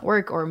if it doesn't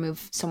work, or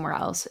move somewhere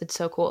else. It's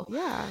so cool.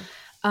 Yeah.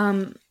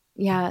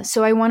 Yeah.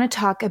 So I want to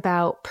talk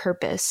about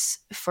purpose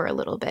for a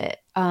little bit.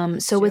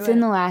 So within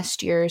the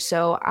last year or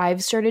so,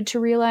 I've started to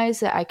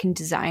realize that I can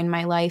design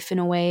my life in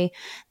a way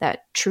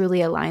that truly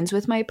aligns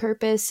with my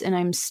purpose. And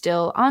I'm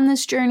still on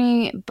this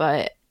journey,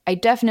 but I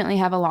definitely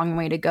have a long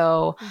way to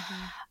go.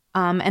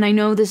 And I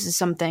know this is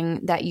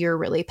something that you're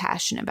really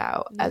passionate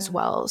about as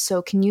well.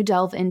 So can you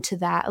delve into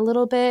that a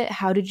little bit?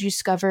 How did you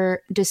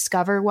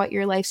discover what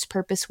your life's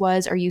purpose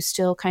was? Are you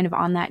still kind of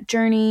on that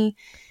journey?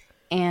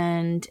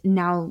 And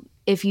now,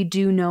 if you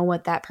do know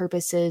what that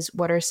purpose is,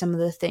 what are some of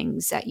the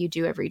things that you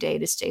do every day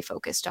to stay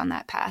focused on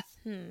that path?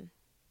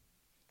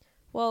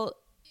 Well,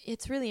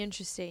 it's really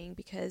interesting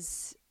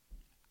because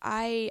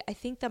I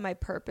think that my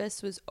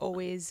purpose was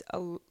always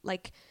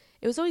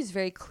it was always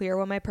very clear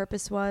what my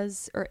purpose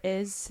was or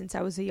is since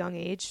I was a young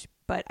age,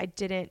 but I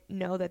didn't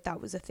know that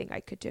that was a thing I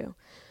could do.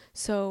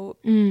 So,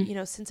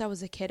 since I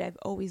was a kid, I've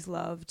always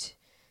loved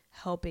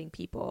helping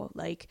people.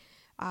 Like,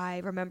 I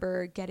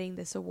remember getting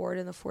this award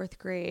in the 4th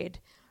grade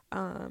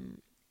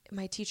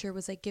my teacher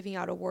was like giving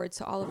out awards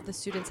to all of the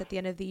students at the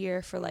end of the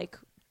year for like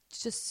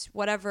just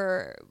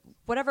whatever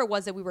it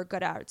was that we were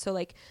good at. So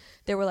like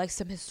there were like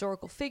some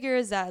historical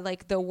figures that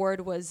like the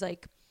award was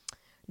like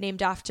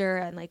named after,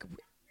 and like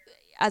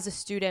as a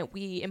student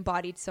we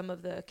embodied some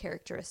of the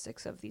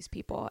characteristics of these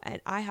people,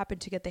 and I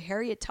happened to get the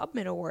Harriet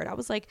Tubman Award. I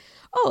was like,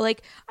 oh,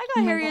 like I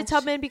got Harriet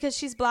Tubman because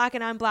she's Black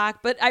and I'm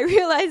Black. But I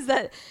realized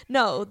that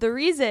no, the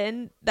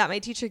reason that my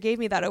teacher gave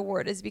me that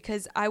award is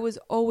because I was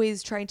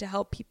always trying to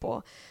help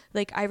people.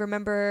 Like I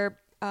remember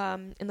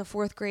in the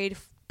 4th grade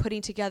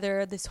putting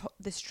together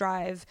this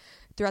drive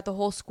throughout the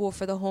whole school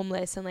for the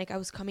homeless, and like I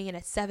was coming in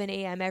at 7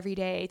 a.m. every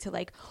day to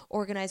like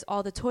organize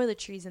all the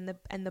toiletries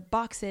and the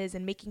boxes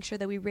and making sure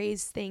that we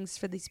raised things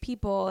for these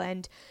people.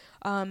 And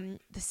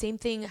the same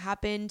thing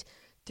happened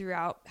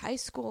throughout high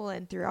school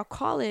and throughout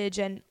college,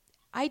 and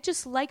I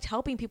just liked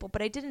helping people,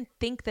 but I didn't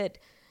think that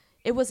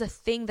it was a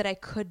thing that I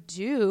could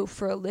do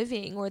for a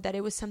living, or that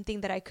it was something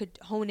that I could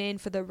hone in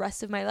for the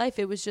rest of my life.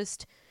 It was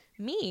just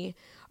me.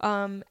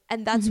 And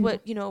that's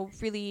what, you know,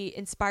 really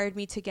inspired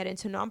me to get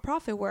into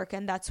nonprofit work.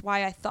 And that's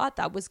why I thought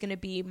that was going to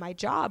be my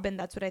job. And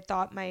that's what I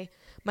thought my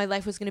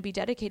life was going to be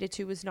dedicated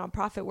to, was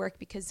nonprofit work,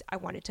 because I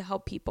wanted to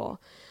help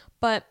people.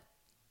 But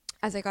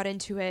as I got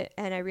into it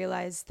and I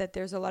realized that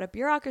there's a lot of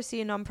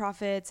bureaucracy in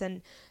nonprofits,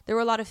 and there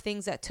were a lot of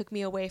things that took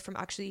me away from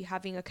actually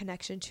having a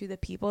connection to the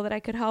people that I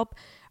could help,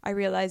 I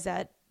realized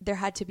that there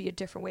had to be a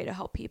different way to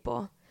help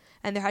people.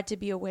 And there had to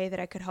be a way that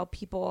I could help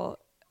people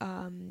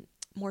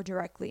more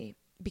directly,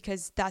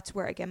 because that's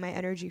where I get my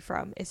energy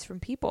from, is from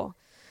people,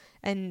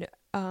 and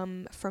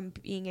from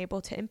being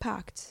able to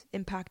impact.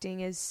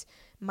 Impacting is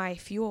my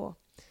fuel.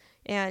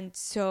 And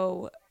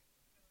so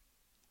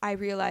I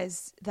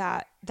realized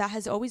that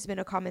has always been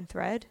a common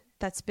thread.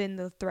 That's been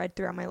the thread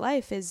throughout my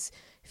life, is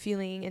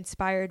feeling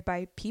inspired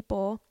by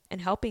people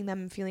and helping them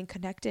and feeling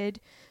connected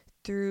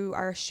through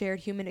our shared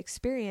human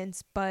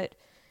experience. But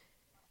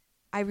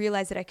I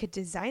realized that I could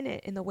design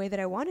it in the way that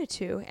I wanted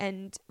to.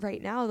 And right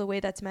now, the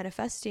way that's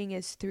manifesting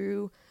is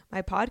through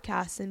my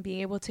podcast and being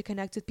able to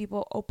connect with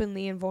people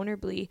openly and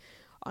vulnerably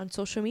on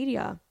social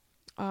media.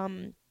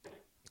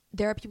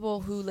 There are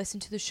people who listen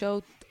to the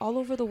show all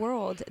over the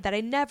world that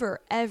I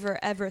never, ever,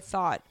 ever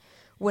thought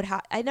would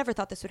I never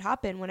thought this would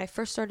happen. When I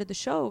first started the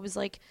show, it was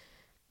like,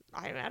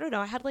 I don't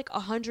know, I had like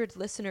 100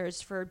 listeners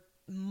for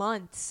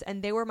months,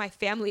 and they were my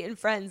family and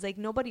friends. Like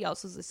nobody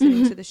else was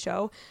listening to the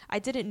show. I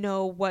didn't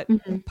know what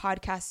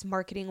podcast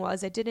marketing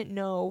was. I didn't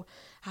know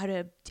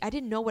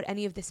what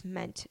any of this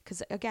meant,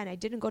 because again, I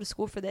didn't go to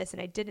school for this,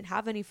 and I didn't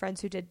have any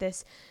friends who did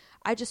this.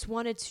 I just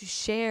wanted to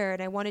share,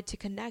 and I wanted to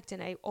connect,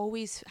 and I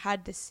always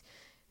had this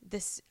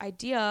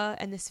idea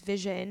and this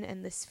vision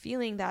and this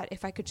feeling that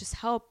if I could just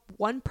help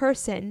one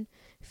person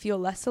feel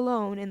less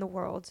alone in the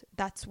world,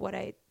 that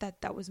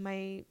was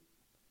my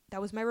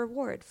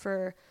reward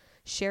for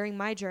sharing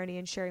my journey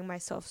and sharing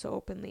myself so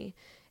openly.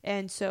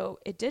 And so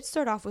it did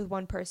start off with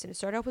one person. It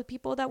started off with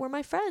people that were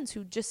my friends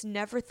who just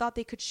never thought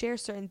they could share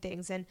certain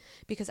things, and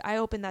because I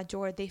opened that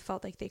door, they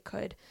felt like they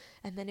could.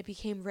 And then it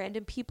became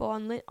random people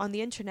on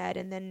the internet,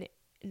 and then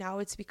now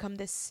it's become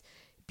this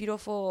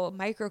beautiful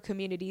micro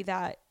community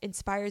that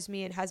inspires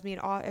me and has me in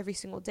awe every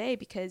single day,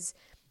 because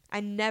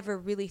I never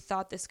really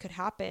thought this could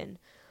happen.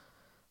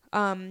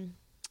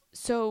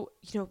 So,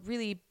 you know,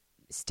 really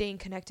staying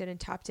connected and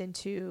tapped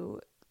into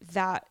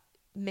that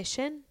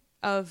mission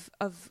of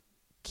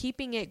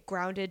keeping it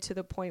grounded to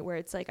the point where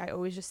it's like I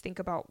always just think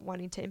about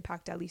wanting to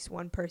impact at least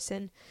one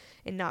person,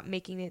 and not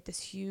making it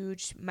this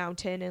huge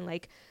mountain and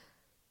like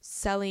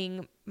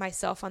selling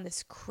myself on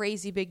this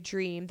crazy big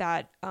dream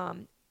that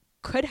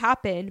could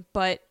happen,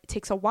 but it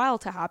takes a while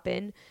to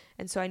happen.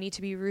 And so I need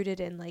to be rooted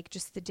in like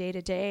just the day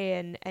to day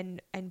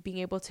and being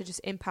able to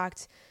just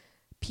impact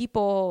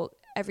people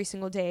every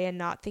single day, and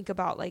not think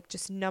about like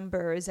just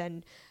numbers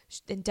and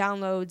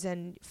downloads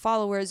and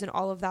followers and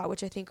all of that,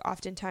 which I think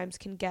oftentimes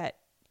can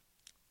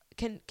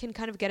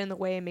kind of get in the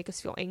way and make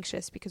us feel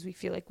anxious, because we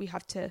feel like we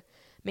have to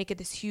make it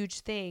this huge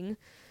thing.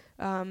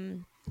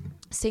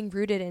 Staying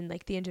rooted in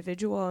like the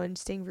individual, and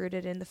staying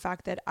rooted in the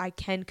fact that I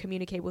can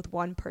communicate with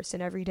one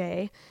person every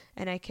day,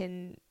 and I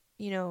can,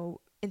 you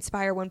know,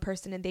 inspire one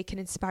person and they can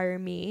inspire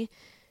me.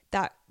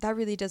 That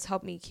really does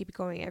help me keep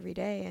going every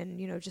day. And,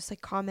 you know, just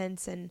like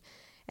comments and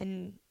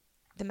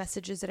the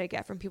messages that I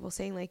get from people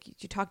saying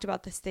like, you talked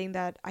about this thing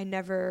that I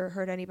never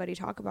heard anybody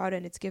talk about,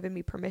 and it's given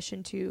me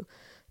permission to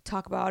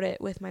talk about it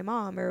with my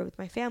mom or with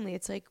my family.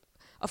 It's like,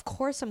 of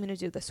course I'm going to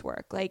do this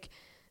work. Like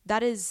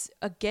that is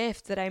a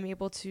gift that I'm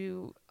able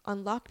to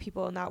unlock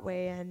people in that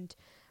way. And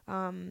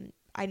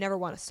I never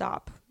want to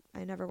stop.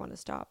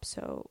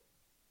 So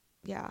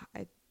yeah,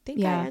 I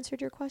think I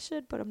answered your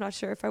question, but I'm not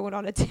sure if I went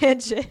on a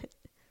tangent.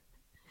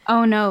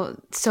 Oh, no,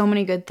 so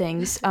many good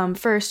things.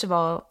 First of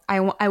all,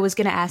 I was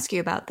going to ask you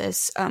about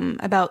this,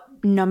 about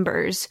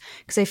numbers,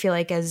 because I feel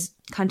like as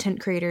content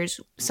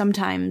creators,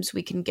 sometimes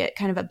we can get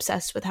kind of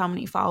obsessed with how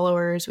many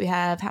followers we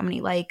have, how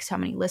many likes, how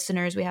many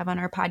listeners we have on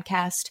our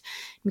podcast.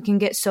 We can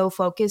get so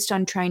focused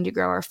on trying to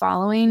grow our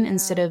following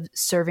instead of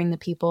serving the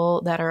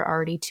people that are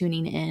already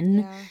tuning in.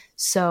 Yeah.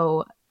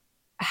 So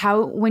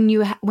how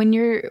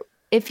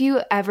if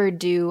you ever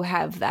do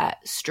have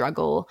that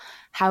struggle,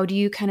 how do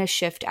you kind of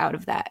shift out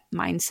of that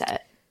mindset?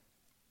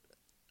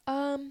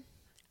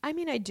 I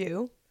mean, I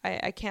do.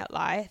 I can't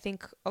lie. I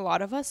think a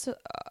lot of us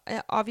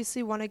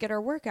obviously want to get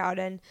our work out,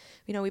 and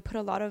we put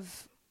a lot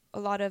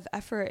of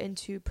effort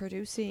into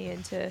producing,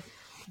 into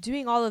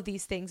doing all of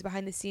these things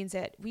behind the scenes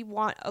that we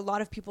want a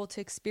lot of people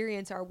to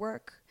experience our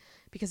work,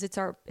 because it's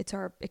our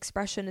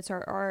expression, it's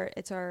our art,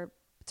 it's our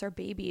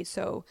baby.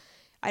 So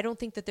I don't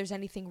think that there's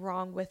anything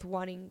wrong with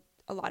wanting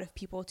a lot of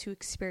people to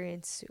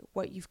experience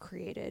what you've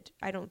created.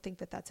 I don't think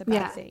that that's a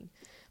bad thing.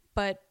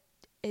 But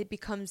it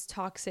becomes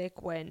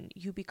toxic when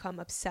you become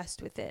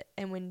obsessed with it,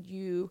 and when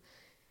you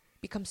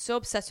become so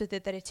obsessed with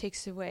it that it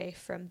takes away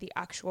from the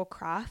actual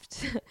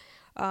craft.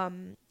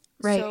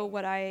 Right. So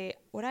what I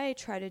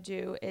try to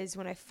do is,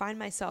 when I find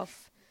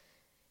myself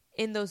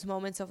in those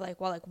moments of like,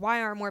 well, like,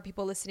 why aren't more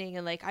people listening?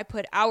 And like, I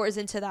put hours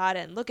into that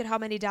and look at how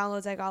many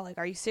downloads I got. Like,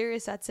 are you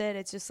serious? That's it.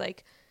 It's just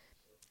like,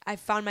 I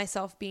found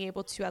myself being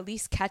able to at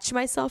least catch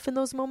myself in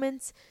those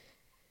moments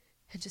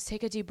and just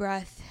take a deep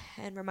breath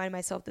and remind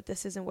myself that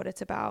this isn't what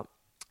it's about.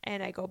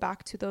 And I go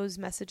back to those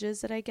messages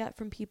that I get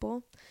from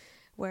people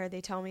where they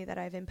tell me that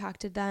I've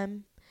impacted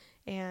them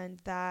and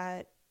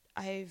that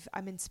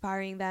I'm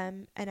inspiring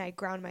them, and I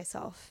ground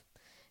myself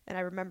and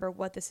I remember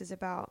what this is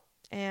about.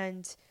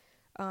 And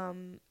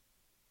I'm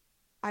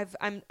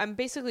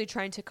basically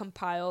trying to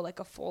compile like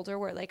a folder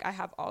where like I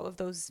have all of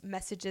those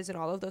messages and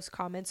all of those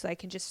comments, so I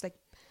can just like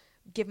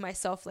give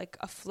myself like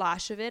a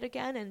flash of it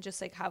again and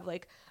just like have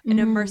like an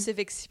immersive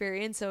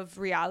experience of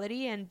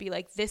reality and be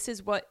like, this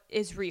is what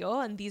is real,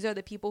 and these are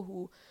the people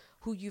who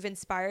you've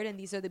inspired, and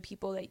these are the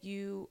people that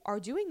you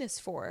are doing this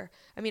for.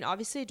 I mean,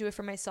 obviously I do it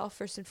for myself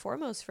first and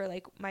foremost, for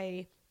like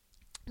my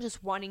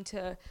just wanting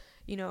to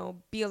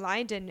be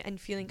aligned and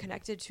feeling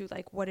connected to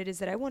like what it is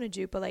that I want to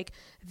do. But like,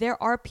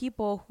 there are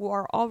people who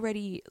are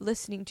already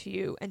listening to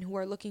you and who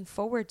are looking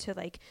forward to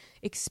like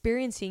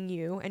experiencing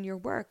you and your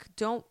work.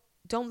 Don't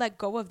let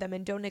go of them,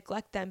 and don't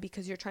neglect them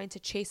because you're trying to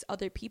chase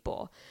other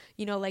people.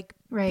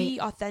 Right. Be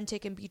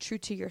authentic and be true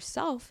to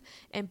yourself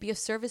and be of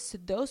service to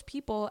those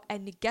people.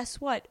 And guess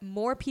what?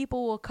 More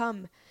people will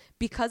come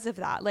because of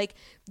that. Like,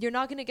 you're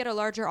not going to get a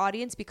larger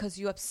audience because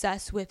you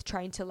obsess with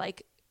trying to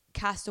like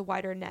cast a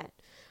wider net.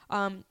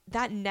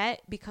 That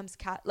net becomes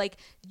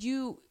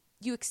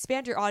you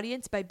expand your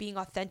audience by being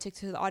authentic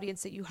to the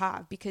audience that you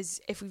have.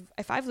 Because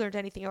if I've learned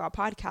anything about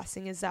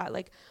podcasting, is that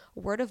like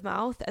word of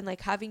mouth and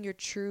like having your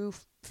true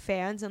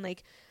fans and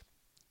like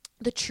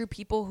the true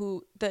people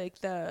who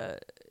the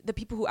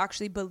people who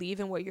actually believe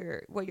in what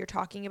you're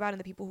talking about,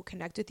 and the people who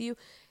connect with you,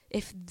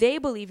 if they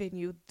believe in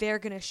you, they're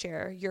going to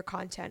share your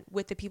content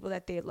with the people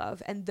that they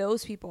love, and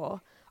those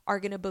people are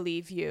going to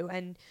believe you.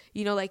 And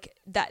like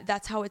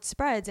that's how it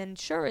spreads. And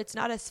sure, it's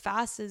not as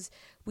fast as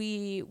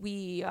we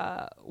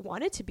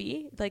want it to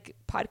be. Like,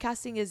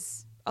 podcasting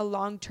is a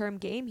long-term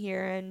game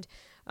here, and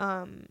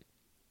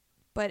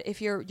but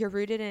if you're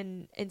rooted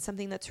in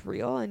something that's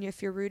real, and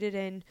if you're rooted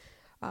in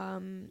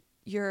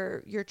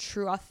your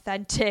true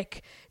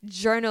authentic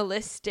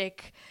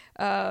journalistic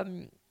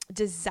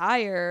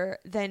desire,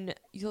 then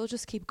you'll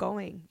just keep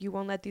going. You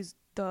won't let the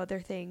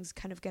other things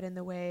kind of get in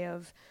the way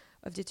of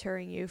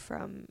deterring you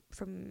from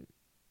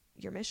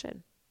your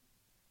mission.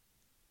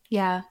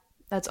 Yeah,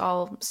 that's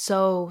all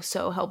so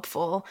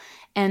helpful.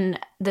 And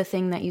the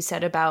thing that you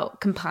said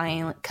about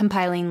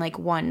compiling like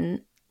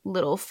one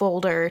little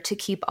folder to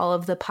keep all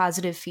of the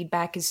positive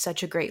feedback is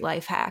such a great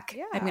life hack.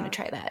 Yeah. I'm going to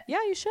try that.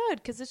 Yeah, you should,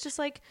 because it's just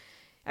like,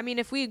 I mean,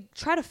 if we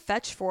try to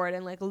fetch for it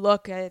and like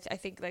look at it, I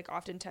think like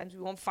oftentimes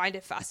we won't find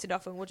it fast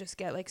enough, and we'll just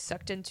get like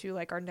sucked into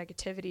like our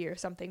negativity or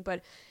something.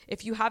 But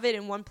if you have it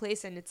in one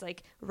place and it's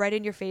like right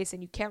in your face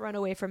and you can't run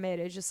away from it,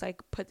 it just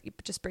like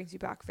it just brings you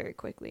back very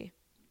quickly.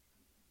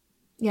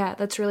 Yeah,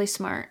 that's really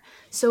smart.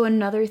 So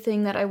another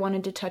thing that I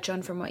wanted to touch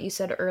on from what you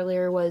said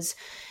earlier was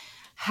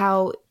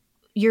how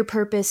your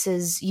purpose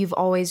is you've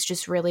always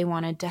just really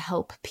wanted to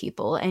help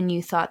people, and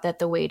you thought that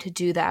the way to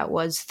do that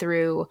was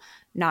through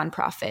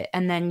nonprofit.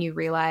 And then you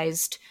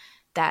realized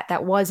that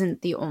that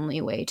wasn't the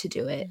only way to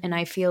do it. And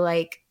I feel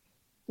like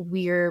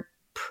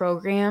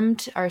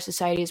our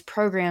society is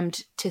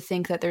programmed to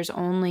think that there's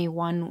only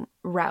one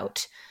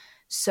route.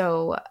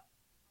 So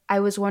I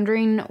was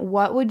wondering,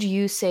 what would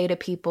you say to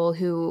people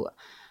who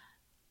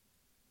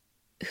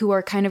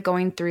are kind of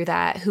going through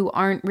that, who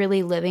aren't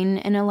really living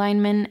in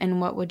alignment,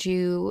 and what would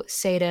you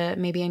say to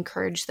maybe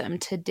encourage them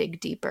to dig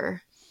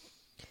deeper?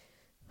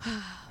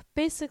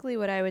 Basically,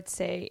 what I would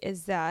say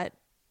is that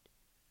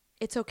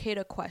it's okay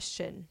to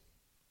question.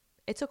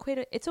 It's okay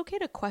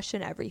to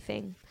question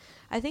everything.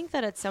 I think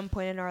that at some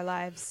point in our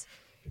lives,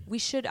 we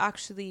should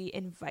actually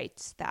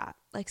invite that.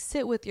 Like,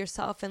 sit with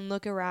yourself and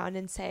look around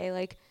and say,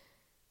 like,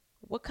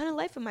 what kind of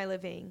life am I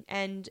living?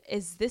 And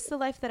is this the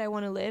life that I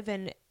want to live?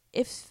 And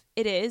if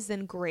it is,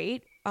 then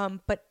great.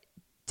 But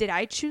did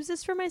I choose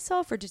this for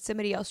myself, or did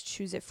somebody else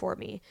choose it for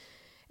me?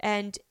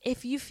 And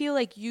if you feel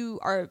like you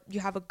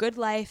have a good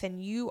life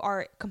and you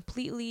are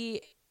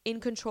completely in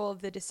control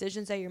of the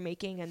decisions that you're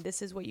making, and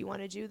this is what you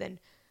want to do, then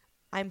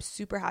I'm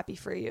super happy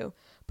for you.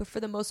 But for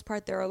the most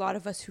part, there are a lot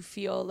of us who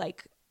feel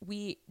like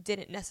we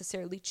didn't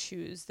necessarily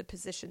choose the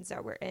positions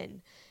that we're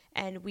in.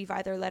 And we've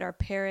either let our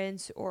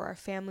parents or our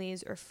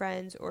families or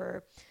friends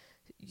or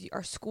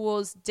our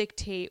schools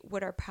dictate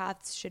what our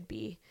paths should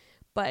be.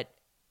 But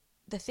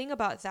the thing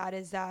about that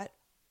is that,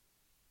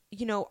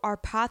 you know, our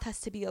path has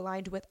to be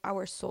aligned with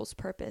our soul's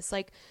purpose.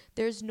 Like,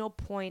 there's no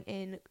point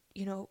in,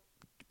 you know,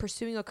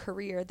 pursuing a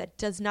career that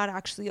does not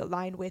actually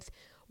align with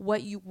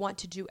what you want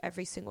to do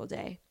every single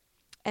day.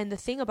 And the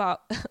thing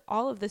about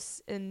all of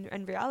this in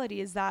reality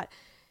is that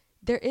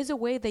there is a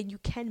way that you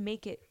can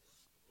make it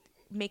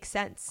make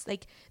sense.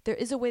 Like, there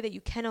is a way that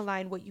you can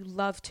align what you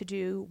love to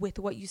do with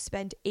what you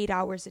spend 8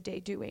 hours a day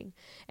doing.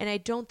 And I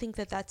don't think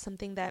that that's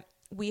something that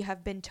we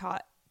have been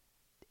taught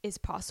is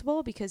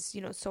possible, because,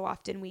 you know, so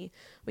often we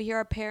hear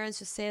our parents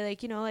just say,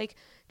 like, you know, like,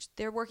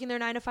 they're working their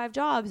 9-to-5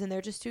 jobs and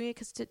they're just doing it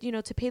because, to, you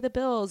know, to pay the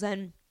bills,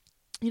 and,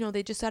 you know,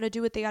 they just got to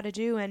do what they got to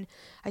do. And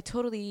I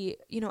totally,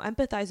 you know,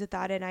 empathize with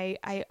that. And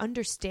I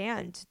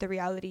understand the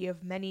reality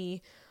of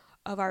many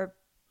of our,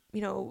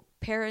 you know,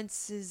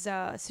 parents'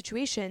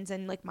 situations.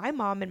 And like, my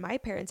mom and my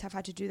parents have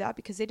had to do that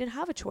because they didn't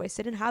have a choice.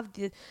 They didn't have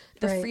the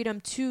right. freedom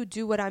to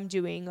do what I'm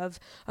doing, of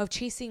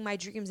chasing my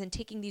dreams and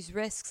taking these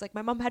risks. Like,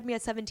 my mom had me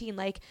at 17.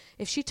 Like,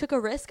 if she took a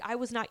risk, I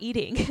was not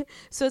eating.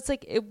 So it's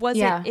like, it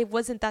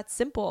wasn't that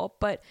simple.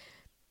 But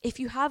if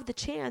you have the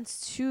chance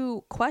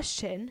to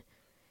question,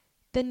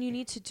 then you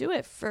need to do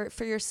it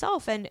for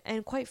yourself. And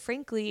quite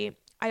frankly,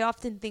 I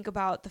often think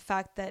about the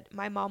fact that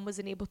my mom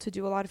wasn't able to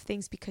do a lot of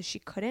things because she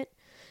couldn't,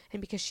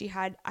 and because she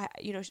had,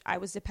 I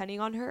was depending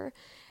on her.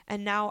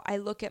 And now I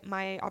look at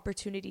my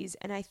opportunities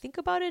and I think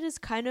about it as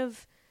kind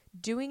of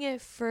doing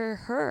it for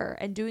her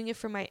and doing it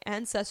for my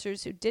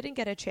ancestors who didn't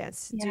get a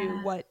chance to do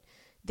what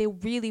they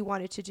really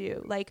wanted to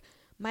do. Like,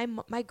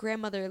 my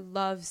grandmother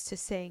loves to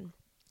sing,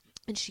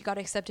 and she got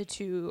accepted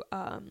to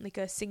like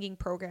a singing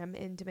program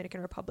in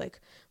Dominican Republic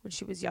when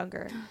she was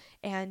younger.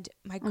 And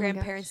my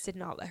grandparents did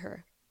not let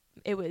her.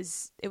 It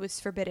was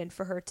forbidden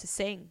for her to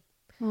sing.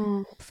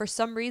 For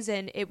some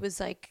reason, it was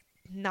like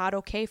not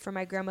okay for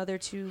my grandmother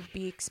to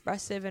be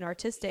expressive and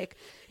artistic.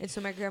 And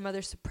so my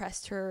grandmother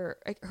suppressed her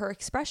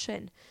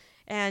expression.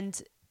 And,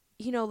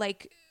 you know,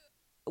 like,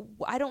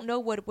 I don't know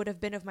what would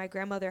have been of my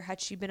grandmother had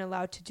she been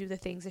allowed to do the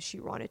things that she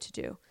wanted to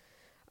do.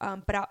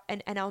 But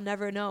I'll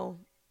never know,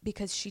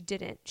 because she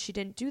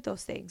didn't do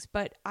those things.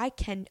 But I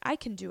can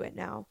do it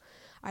now.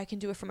 I can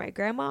do it for my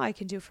grandma. I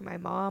can do it for my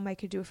mom. I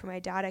can do it for my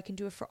dad. I can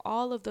do it for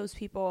all of those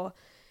people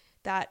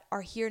that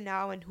are here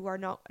now and who are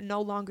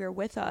no longer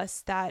with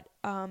us, that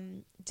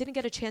didn't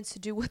get a chance to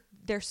do what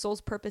their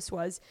soul's purpose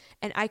was.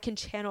 And I can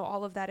channel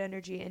all of that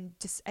energy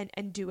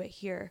and do it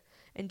here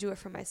and do it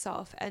for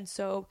myself. And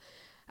so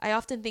I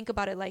often think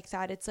about it like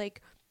that. It's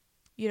like,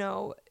 you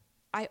know,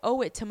 I owe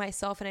it to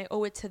myself and I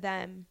owe it to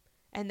them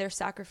and their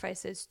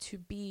sacrifices to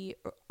be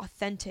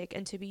authentic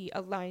and to be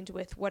aligned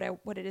with what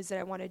it is that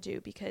I want to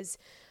do, because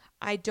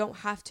I don't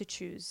have to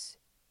choose.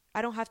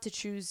 I don't have to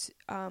choose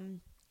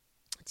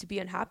to be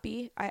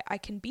unhappy. I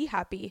can be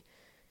happy,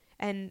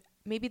 and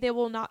maybe they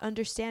will not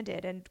understand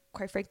it. And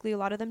quite frankly, a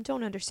lot of them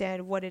don't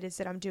understand what it is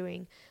that I'm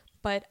doing,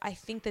 but I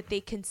think that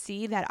they can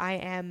see that I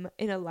am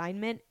in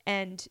alignment,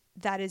 and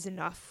that is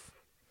enough.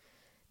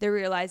 They're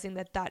realizing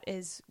that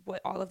is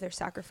what all of their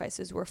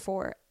sacrifices were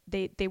for.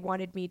 They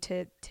wanted me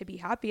to be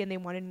happy, and they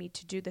wanted me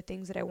to do the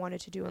things that I wanted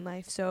to do in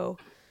life. So,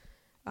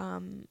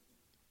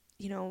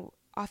 you know,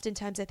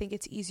 oftentimes I think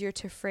it's easier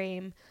to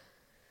frame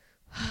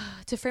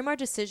our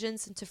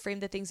decisions and to frame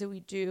the things that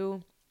we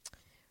do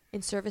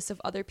in service of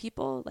other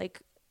people.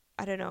 Like,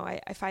 I don't know,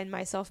 I find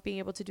myself being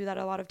able to do that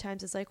a lot of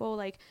times. It's like, oh,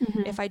 like,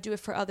 if I do it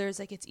for others,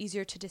 like, it's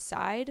easier to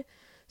decide.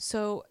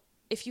 So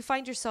if you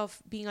find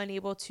yourself being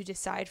unable to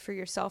decide for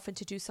yourself and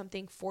to do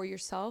something for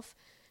yourself,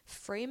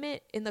 frame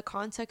it in the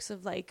context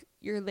of like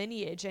your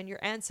lineage and your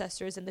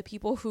ancestors and the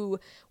people who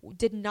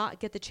did not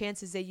get the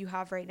chances that you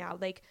have right now.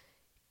 Like,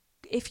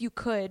 if you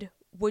could,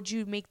 would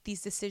you make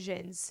these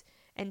decisions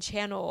and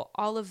channel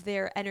all of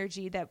their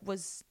energy that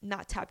was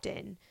not tapped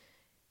in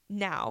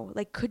now?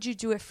 Like, could you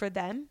do it for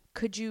them?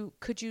 Could you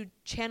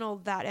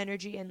channel that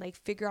energy and like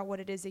figure out what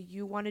it is that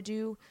you want to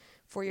do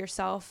for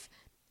yourself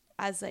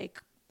as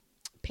like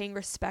paying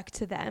respect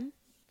to them?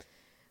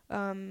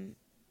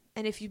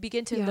 And if you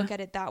begin to look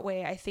at it that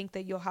way, I think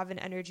that you'll have an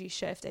energy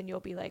shift, and you'll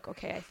be like,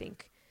 okay, I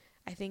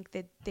think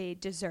that they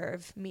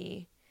deserve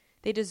me.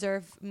 They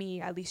deserve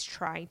me at least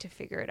trying to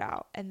figure it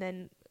out. And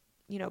then,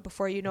 you know,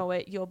 before you know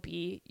it, you'll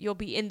be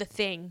in the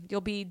thing. You'll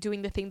be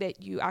doing the thing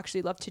that you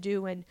actually love to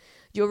do, and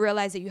you'll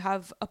realize that you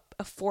have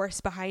a force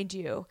behind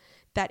you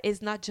that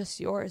is not just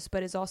yours,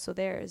 but is also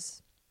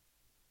theirs.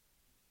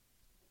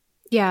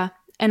 Yeah,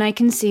 and I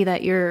can see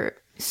that you're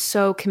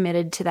so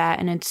committed to that,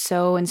 and it's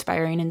so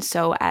inspiring and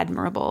so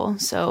admirable.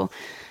 So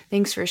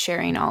thanks for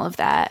sharing all of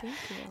that. Thank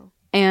you.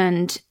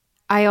 And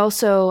I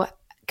also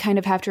kind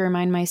of have to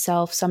remind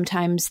myself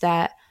sometimes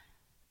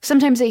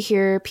I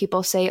hear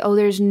people say, oh,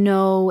 there's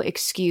no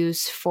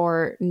excuse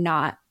for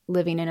not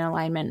living in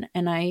alignment.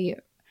 And I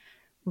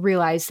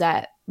realize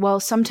that,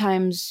 well,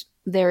 sometimes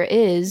there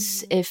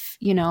is, if,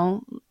 you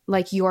know,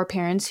 like your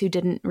parents who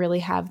didn't really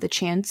have the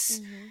chance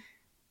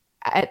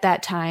at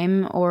that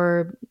time,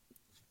 or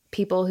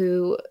people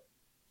who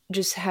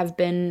just have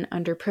been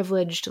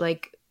underprivileged.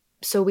 Like,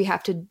 so we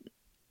have to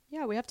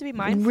we have to be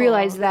mindful.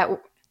 Realize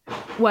that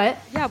what?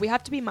 Yeah, we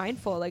have to be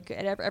mindful. Like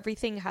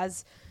everything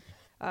has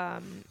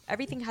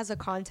a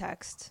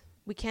context.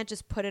 We can't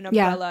just put an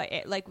umbrella.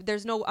 Like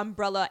there's no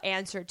umbrella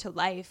answer to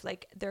life.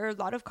 Like there are a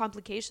lot of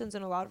complications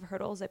and a lot of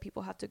hurdles that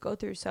people have to go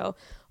through. So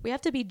we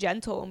have to be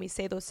gentle when we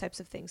say those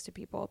types of things to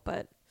people.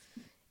 But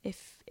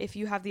if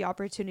you have the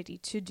opportunity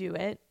to do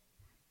it,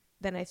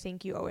 then I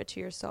think you owe it to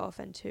yourself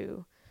and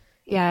to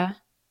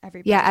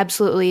everybody. Yeah,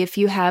 absolutely. If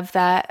you have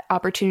that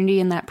opportunity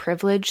and that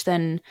privilege,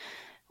 then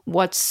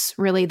what's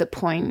really the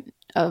point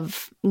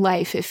of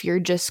life if you're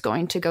just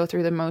going to go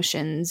through the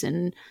motions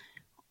and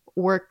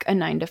work a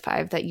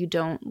 9-to-5 that you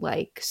don't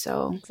like?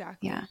 So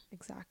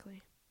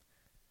Exactly.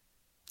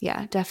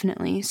 Yeah,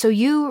 definitely. So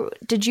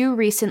did you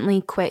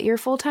recently quit your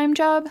full-time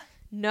job?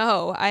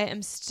 No, I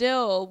am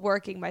still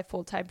working my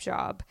full-time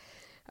job.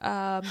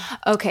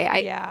 Okay,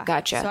 I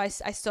gotcha. So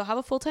I still have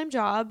a full-time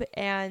job,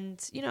 and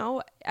you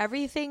know,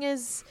 everything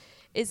is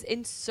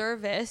in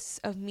service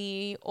of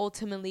me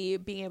ultimately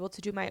being able to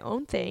do my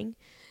own thing.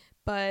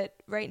 But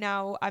right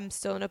now I'm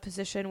still in a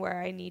position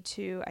where I need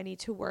to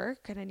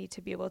work, and I need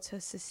to be able to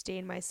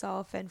sustain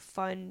myself and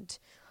fund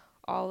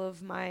all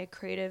of my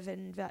creative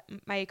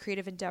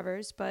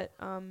endeavors. But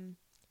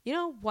you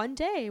know, one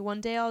day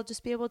I'll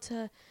just be able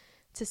to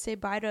say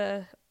bye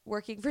to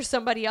working for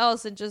somebody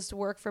else and just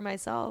work for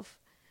myself.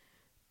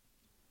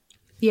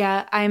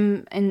 Yeah,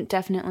 I'm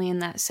definitely in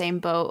that same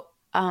boat.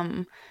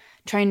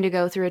 Trying to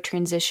go through a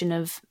transition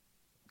of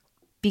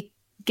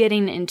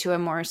getting into a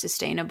more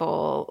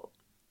sustainable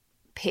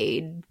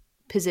paid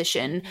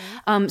position.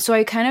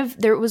 So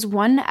there was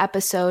one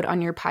episode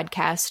on your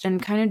podcast,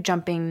 and kind of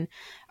jumping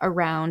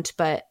around,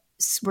 but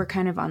we're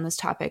kind of on this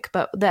topic,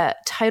 but the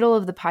title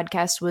of the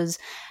podcast was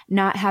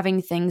Not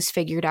Having Things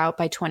Figured Out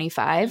by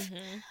 25.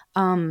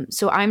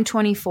 So I'm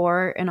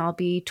 24 and I'll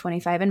be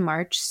 25 in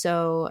March.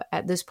 So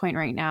at this point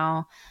right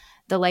now,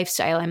 the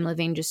lifestyle I'm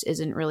living just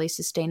isn't really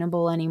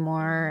sustainable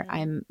anymore.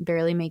 I'm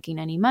barely making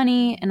any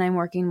money, and I'm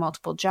working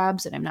multiple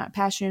jobs that I'm not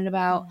passionate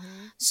about.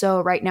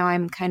 So right now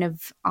I'm kind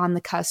of on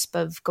the cusp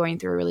of going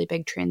through a really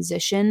big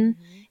transition.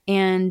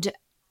 And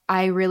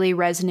I really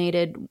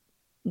resonated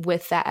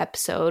with that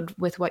episode,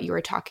 with what you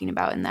were talking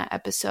about in that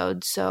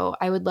episode. So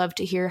I would love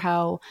to hear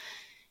how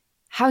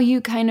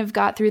you kind of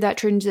got through that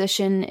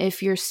transition,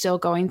 if you're still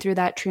going through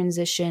that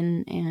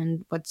transition,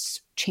 and what's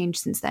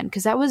changed since then.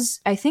 Because that was,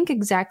 I think,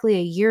 exactly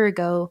a year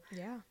ago.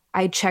 Yeah.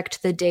 I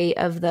checked the date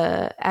of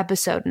the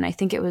episode, and I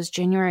think it was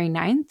January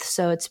 9th.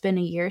 So it's been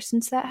a year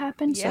since that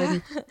happened. Yeah.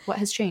 So what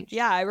has changed?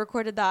 Yeah, I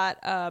recorded that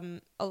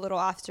a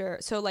little after.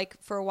 So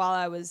like for a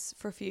while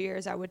for a few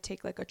years, I would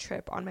take like a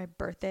trip on my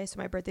birthday. So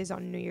my birthday's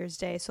on New Year's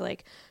Day. So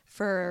like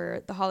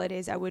for the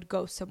holidays, I would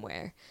go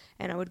somewhere,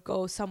 and I would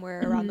go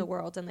somewhere around the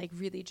world and like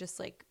really just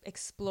like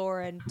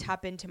explore and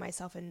tap into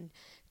myself and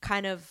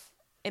kind of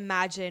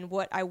imagine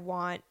what I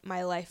want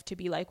my life to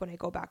be like when I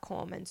go back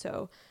home. And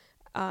so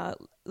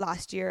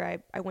last year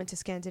I went to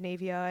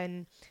Scandinavia,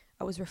 and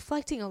I was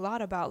reflecting a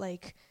lot about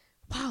like,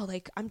 wow,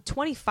 like I'm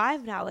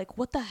 25 now. Like,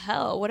 what the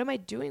hell? What am I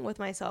doing with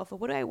myself?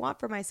 What do I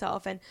want for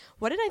myself? And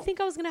what did I think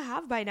I was going to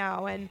have by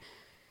now? And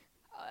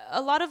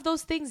a lot of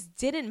those things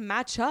didn't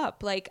match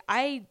up. Like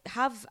like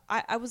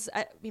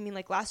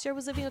last year I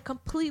was living a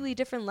completely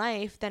different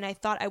life than I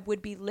thought I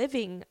would be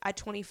living at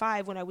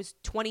 25 when I was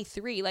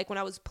 23. Like when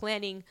I was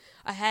planning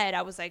ahead,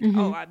 I was like,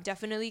 oh, I'm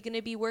definitely going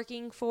to be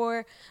working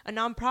for a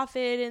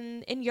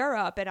nonprofit in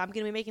Europe, and I'm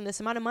going to be making this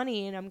amount of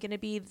money, and I'm going to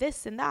be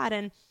this and that.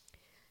 And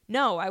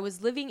no, I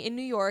was living in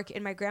New York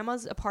in my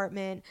grandma's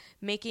apartment,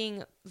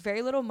 making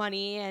very little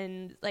money,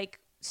 and like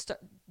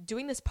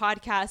doing this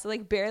podcast,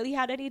 like barely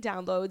had any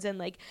downloads, and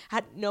like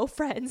had no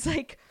friends.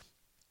 Like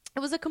it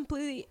was a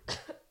completely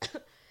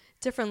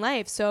different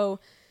life. So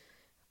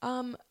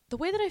the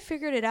way that I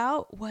figured it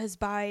out was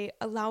by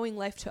allowing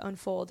life to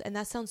unfold. And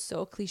that sounds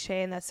so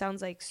cliche, and that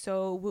sounds like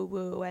so woo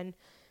woo, and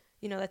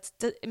you know,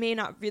 it may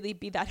not really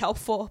be that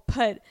helpful,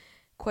 but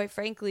quite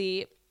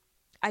frankly,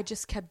 I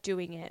just kept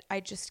doing it. I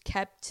just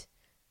kept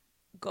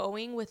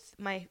going with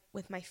my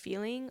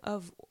feeling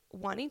of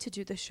wanting to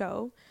do the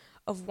show,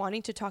 of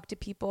wanting to talk to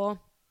people,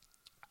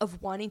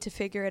 of wanting to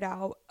figure it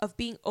out, of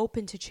being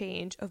open to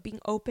change, of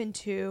being open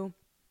to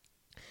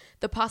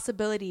the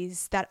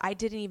possibilities that I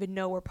didn't even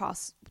know were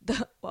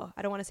well,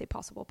 I don't want to say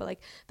possible, but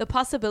like the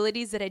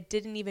possibilities that I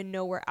didn't even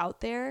know were out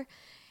there,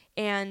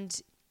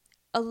 and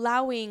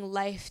allowing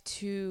life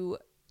to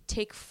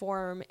take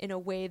form in a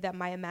way that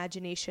my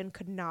imagination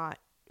could not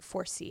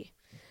foresee.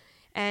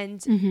 And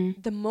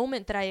the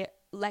moment that I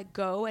let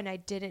go and I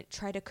didn't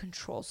try to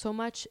control so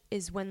much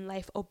is when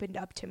life opened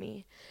up to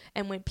me,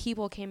 and when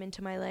people came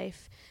into my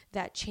life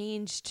that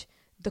changed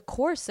the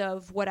course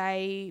of what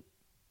I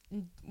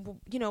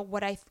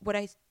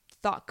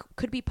thought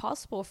could be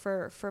possible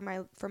for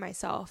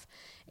myself.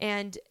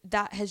 And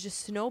that has just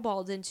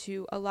snowballed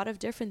into a lot of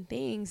different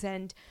things.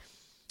 And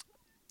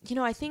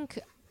I think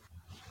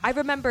I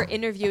remember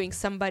interviewing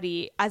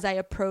somebody as I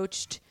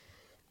approached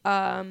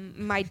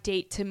my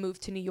date to move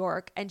to New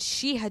York, and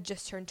she had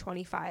just turned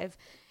 25.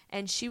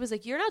 And she was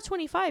like, "You're not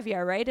 25 yet,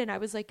 right?" And I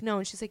was like, "No."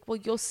 And she's like, "Well,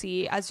 you'll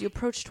see as you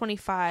approach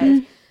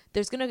 25,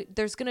 there's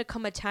gonna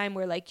come a time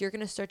where like you're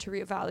gonna start to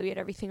reevaluate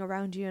everything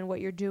around you and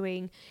what you're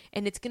doing,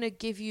 and it's gonna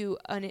give you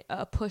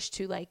a push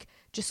to like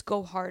just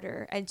go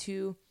harder and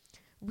to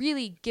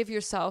really give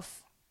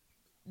yourself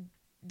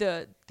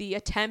the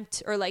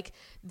attempt, or like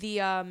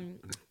the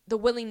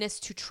willingness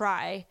to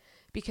try."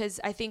 Because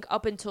I think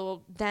up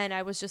until then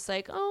I was just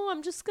like, oh,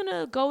 I'm just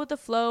gonna go with the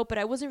flow, but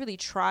I wasn't really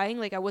trying.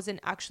 Like I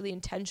wasn't actually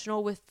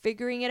intentional with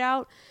figuring it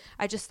out.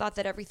 I just thought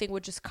that everything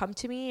would just come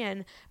to me,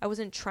 and I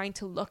wasn't trying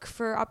to look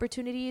for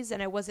opportunities,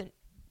 and I wasn't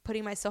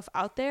putting myself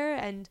out there.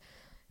 And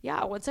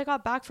yeah, once I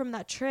got back from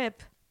that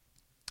trip,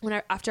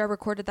 after I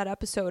recorded that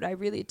episode, I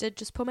really did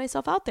just put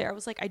myself out there. I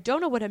was like, I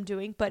don't know what I'm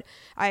doing, but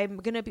I'm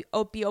gonna be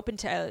open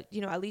to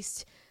at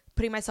least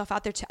putting myself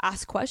out there to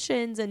ask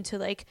questions and to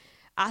like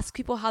ask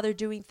people how they're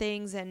doing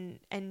things, and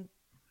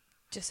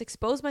just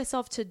expose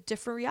myself to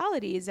different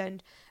realities.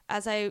 And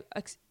as I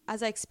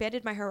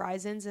expanded my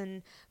horizons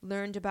and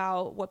learned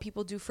about what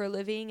people do for a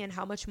living and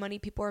how much money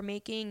people are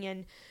making,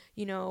 and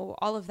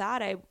all of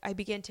that, I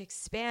began to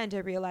expand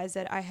and realize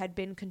that I had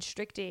been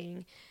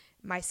constricting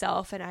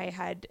myself, and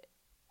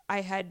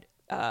I had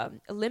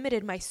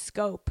limited my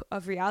scope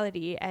of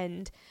reality.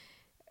 And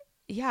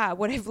yeah,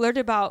 what I've learned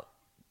about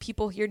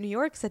people here in New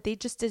York is that they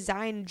just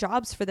design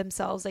jobs for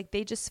themselves. Like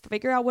they just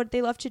figure out what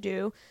they love to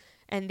do,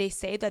 and they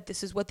say that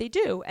this is what they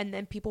do, and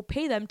then people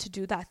pay them to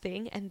do that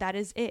thing, and that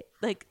is it.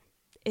 Like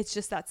it's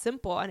just that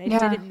simple. And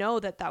I didn't know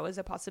that was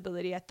a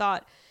possibility. I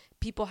thought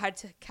people had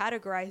to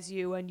categorize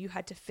you and you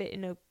had to fit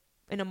in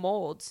a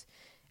mold,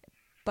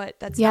 but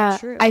that's not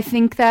true. I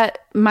think that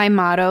my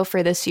motto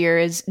for this year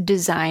is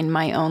design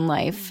my own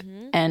life.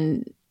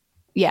 And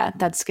yeah,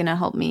 that's going to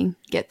help me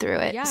get through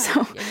it. Yeah, so.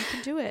 And you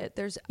can do it.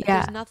 There's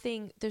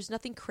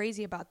nothing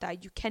crazy about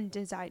that. You can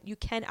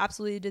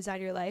absolutely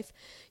design your life.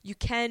 You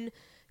can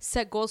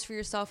set goals for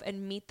yourself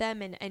and meet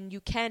them, and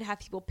you can have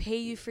people pay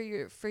you for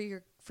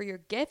your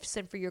gifts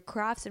and for your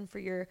crafts and for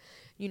your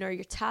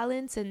your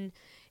talents. And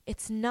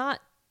it's not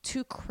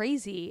too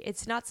crazy.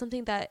 It's not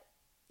something that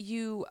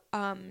you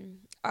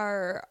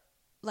are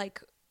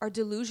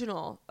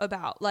delusional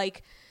about.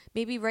 Like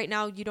maybe right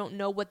now you don't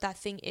know what that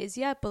thing is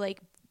yet, but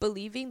like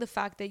believing the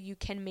fact that you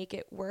can make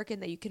it work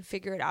and that you can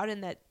figure it out,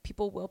 and that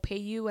people will pay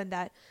you, and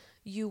that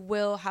you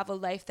will have a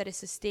life that is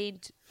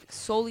sustained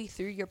solely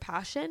through your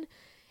passion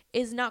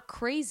is not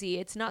crazy.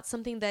 It's not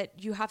something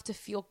that you have to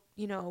feel,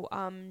 you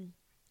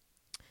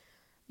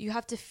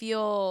have to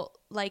feel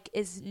like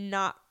is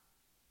not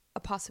a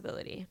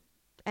possibility.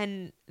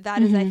 And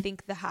that is, I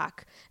think, the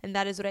hack. And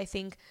that is what I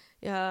think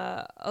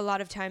a lot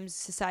of times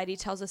society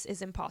tells us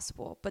is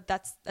impossible. But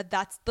that's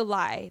the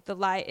lie. The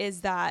lie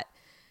is that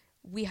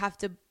we have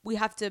to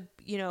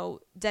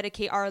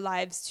dedicate our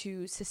lives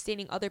to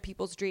sustaining other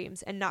people's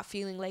dreams and not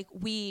feeling like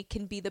we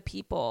can be the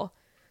people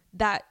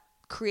that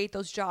create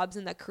those jobs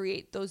and that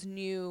create those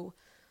new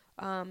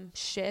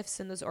shifts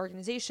in those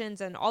organizations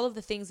and all of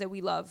the things that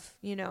we love.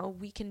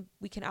 We can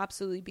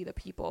absolutely be the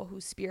people who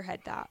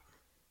spearhead that.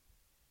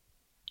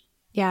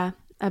 Yeah,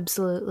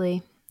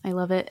 absolutely. I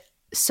love it.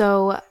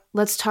 So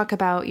let's talk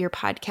about your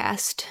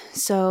podcast.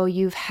 So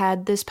you've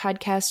had this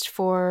podcast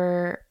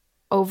for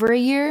over a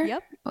year?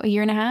 Yep. A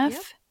year and a half?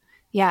 Yep.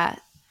 Yeah.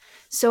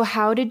 So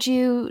how did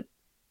you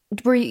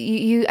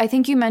I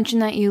think you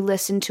mentioned that you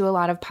listened to a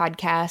lot of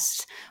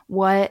podcasts.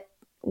 Where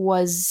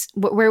was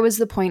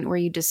the point where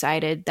you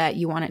decided that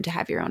you wanted to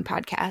have your own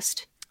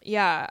podcast?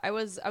 Yeah, I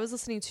was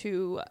listening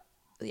to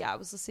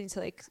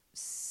like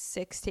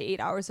 6 to 8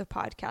 hours of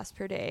podcasts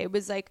per day. It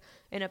was like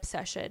an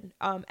obsession.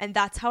 And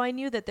that's how I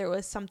knew that there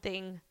was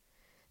something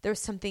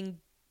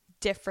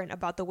different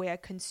about the way I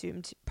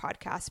consumed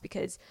podcasts,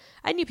 because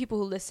I knew people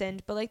who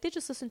listened, but like they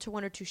just listened to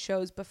one or two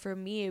shows. But for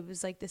me, it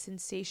was like this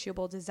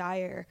insatiable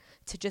desire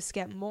to just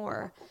get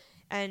more.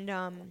 And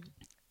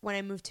when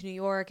I moved to New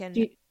York, and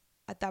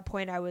at that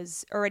point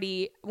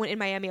when in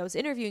Miami, I was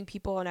interviewing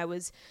people, and I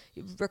was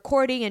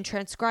recording and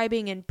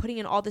transcribing and putting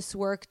in all this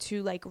work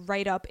to like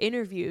write up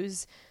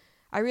interviews.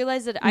 I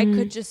realized that I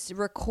could just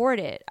record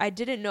it. I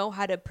didn't know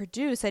how to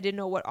produce. I didn't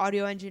know what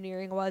audio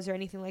engineering was or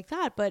anything like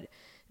that, but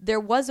there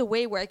was a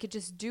way where I could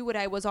just do what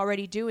I was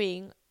already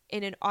doing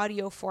in an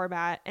audio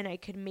format, and I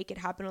could make it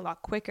happen a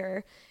lot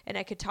quicker, and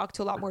I could talk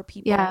to a lot more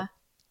people. Yeah.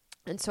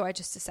 And so I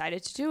just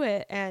decided to do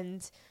it.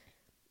 And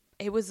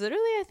it was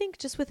literally, I think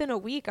just within a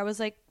week, I was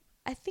like,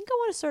 I think I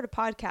want to start a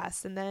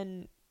podcast. And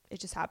then it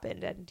just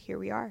happened, and here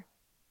we are.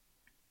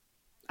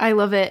 I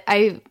love it.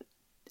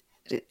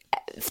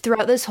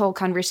 Throughout this whole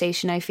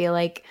conversation, I feel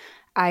like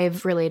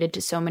I've related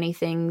to so many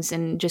things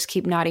and just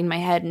keep nodding my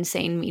head and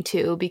saying me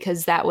too,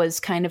 because that was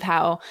kind of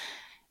how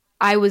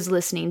I was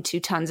listening to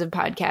tons of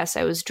podcasts.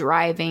 I was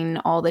driving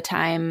all the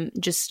time,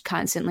 just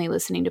constantly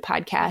listening to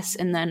podcasts.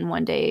 And then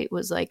one day it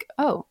was like,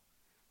 oh,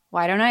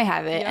 why don't I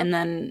have it? Yep. And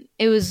then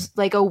it was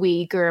like a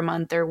week or a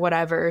month or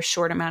whatever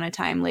short amount of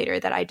time later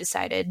that I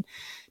decided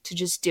to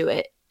just do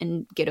it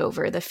and get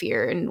over the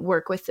fear and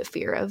work with the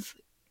fear of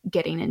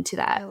getting into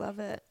that. I love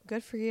it.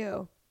 Good for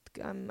you.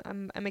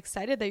 I'm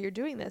excited that you're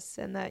doing this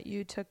and that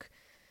you took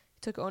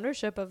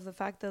ownership of the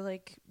fact that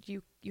like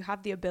you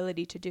have the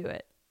ability to do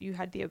it. You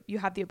have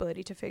the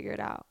ability to figure it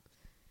out.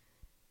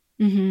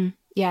 Mm-hmm.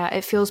 Yeah,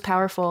 it feels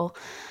powerful.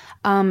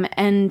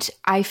 And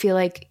I feel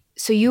like,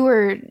 so you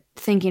were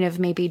thinking of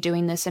maybe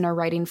doing this in a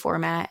writing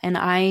format, and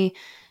I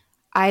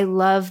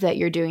love that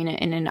you're doing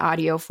it in an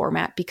audio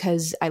format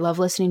because I love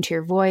listening to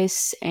your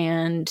voice,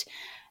 and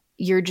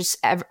you're just,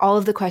 all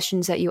of the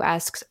questions that you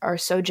ask are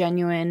so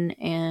genuine,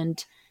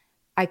 and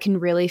I can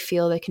really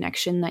feel the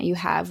connection that you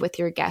have with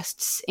your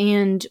guests.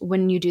 And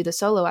when you do the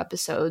solo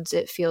episodes,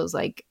 it feels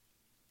like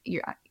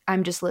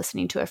I'm just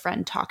listening to a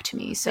friend talk to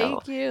me. So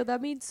thank you.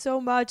 That means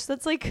so much.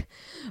 That's like,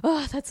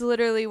 oh, that's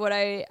literally what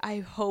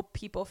I hope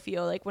people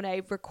feel like when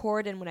I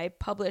record and when I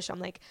publish. I'm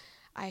like,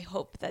 I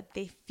hope that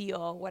they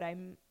feel what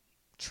I'm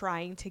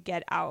trying to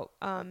get out.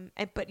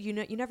 But you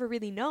never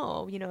really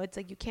know. It's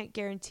like you can't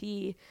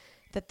guarantee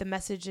that the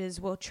messages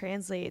will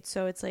translate.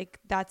 So it's like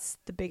that's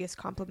the biggest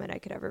compliment I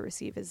could ever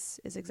receive is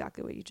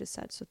exactly what you just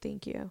said. So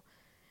thank you.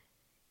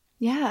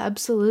 Yeah,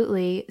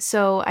 absolutely.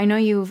 So I know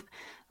you've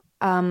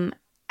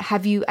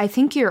I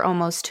think you're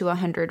almost to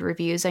 100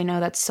 reviews. I know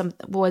that's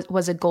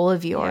was a goal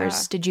of yours.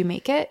 Yeah. Did you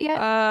make it yet?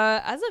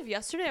 As of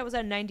yesterday, I was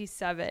at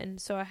 97.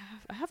 So I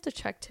have to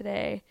check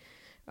today.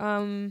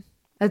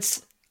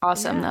 That's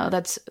awesome, though.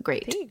 That's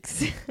great.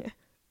 Thanks.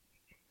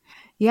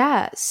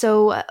 Yeah.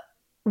 So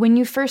when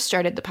you first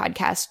started the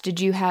podcast,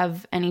 did you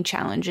have any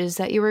challenges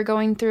that you were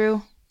going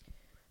through?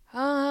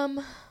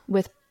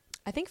 With,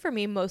 I think for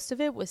me, most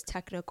of it was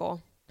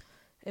technical.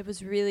 It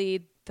was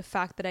really the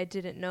fact that I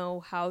didn't know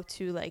how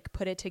to like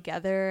put it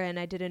together, and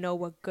I didn't know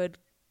what good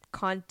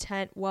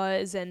content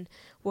was and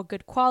what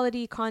good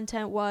quality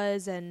content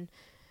was, and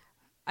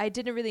I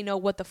didn't really know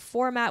what the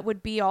format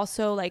would be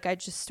also. Like I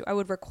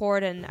would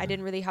record and I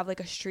didn't really have like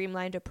a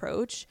streamlined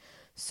approach.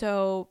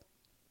 So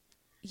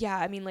yeah,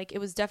 I mean, like it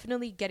was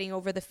definitely getting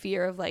over the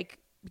fear of like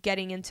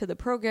getting into the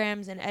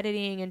programs and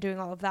editing and doing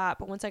all of that.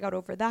 But once I got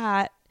over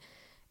that,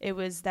 it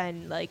was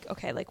then like,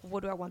 okay, like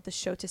what do I want the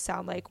show to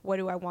sound like? What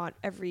do I want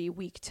every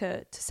week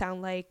to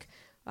sound like?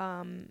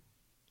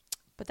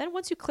 But then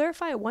once you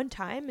clarify it one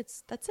time,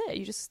 that's it.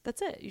 You just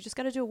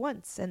got to do it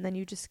once, and then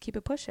you just keep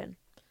it pushing.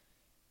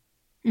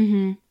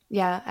 Mm-hmm.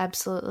 Yeah,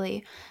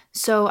 absolutely.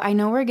 So I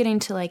know we're getting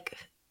to like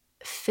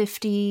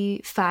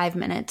 55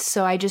 minutes.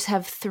 So I just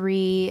have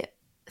 3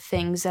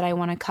 things that I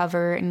want to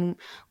cover, and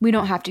we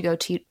don't have to go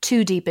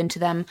too deep into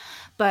them,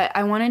 but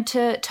I wanted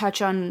to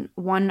touch on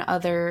one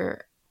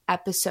other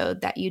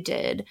episode that you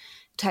did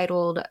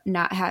titled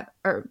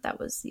that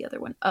was the other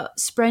one.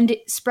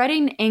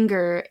 Spreading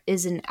anger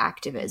is an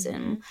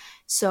activism. Mm-hmm.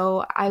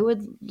 So I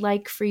would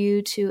like for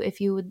you to,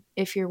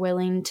 if you're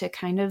willing to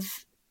kind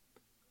of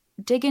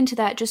dig into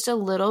that just a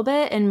little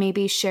bit and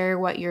maybe share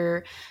what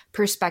your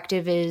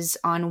perspective is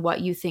on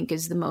what you think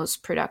is the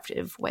most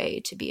productive way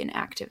to be an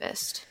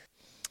activist.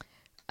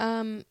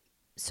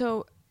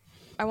 So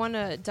I want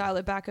to dial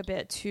it back a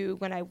bit to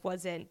when I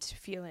wasn't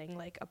feeling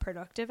like a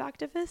productive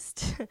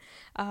activist.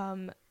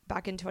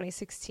 Back in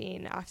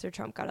 2016, after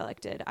Trump got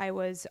elected, I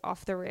was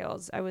off the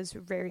rails. I was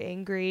very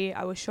angry.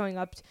 I was showing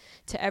up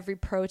to every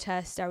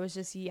protest. I was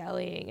just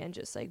yelling and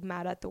just like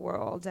mad at the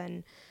world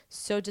and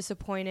so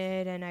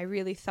disappointed. And I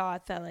really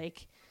thought that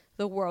like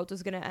the world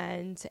was going to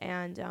end.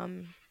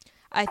 And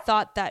I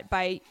thought that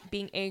by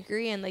being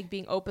angry and like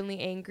being openly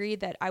angry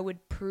that I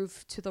would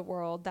prove to the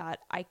world that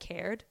I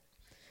cared.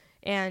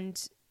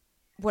 And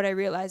what I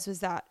realized was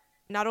that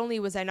not only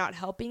was I not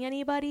helping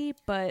anybody,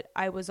 but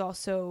I was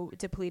also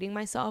depleting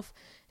myself.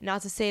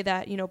 Not to say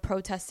that,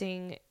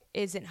 protesting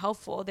isn't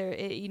helpful.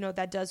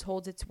 That does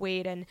hold its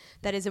weight, and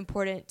that is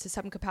important to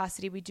some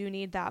capacity. We do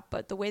need that.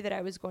 But the way that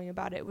I was going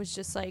about it was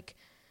just like,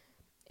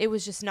 it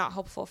was just not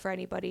helpful for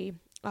anybody.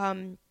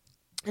 And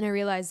I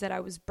realized that I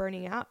was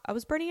burning out.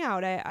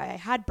 I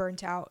had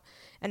burnt out,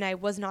 and I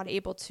was not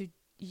able to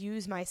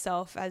use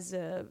myself as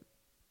a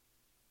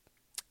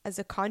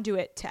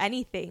conduit to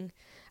anything.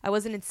 I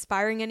wasn't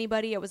inspiring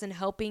anybody. I wasn't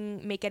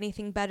helping make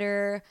anything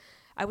better.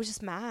 I was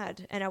just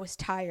mad and I was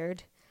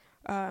tired.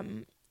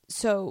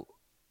 So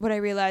what I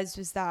realized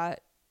was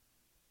that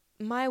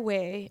my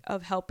way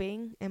of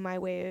helping and my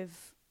way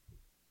of,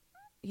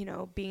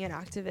 being an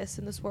activist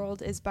in this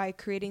world is by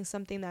creating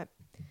something that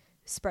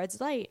spreads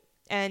light.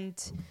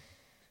 And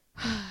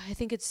I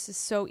think it's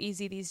just so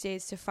easy these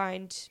days to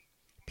find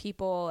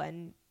people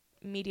and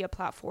media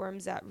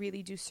platforms that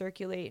really do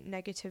circulate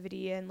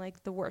negativity and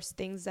like the worst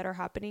things that are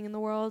happening in the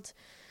world,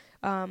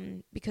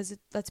 because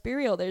let's be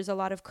real, there's a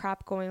lot of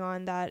crap going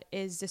on that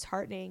is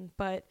disheartening,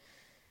 but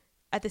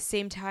at the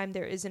same time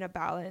there isn't a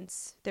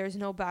balance. There's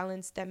no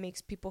balance that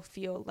makes people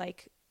feel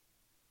like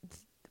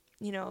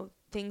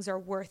things are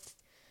worth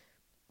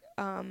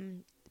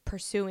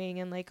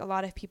pursuing, and like a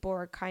lot of people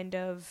are kind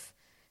of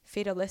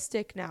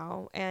fatalistic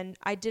now, and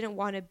I didn't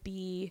want to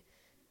be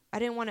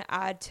didn't want to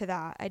add to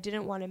that. I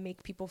didn't want to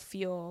make people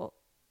feel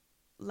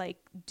like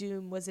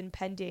doom was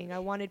impending. I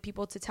wanted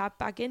people to tap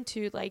back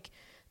into like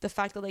the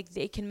fact that like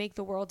they can make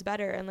the world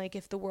better, and like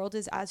if the world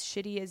is as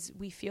shitty as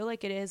we feel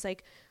like it is,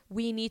 like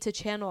we need to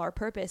channel our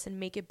purpose and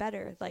make it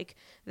better. Like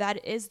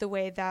that is the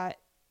way that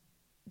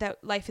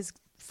life is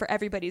for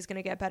everybody is going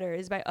to get better,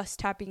 is by us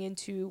tapping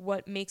into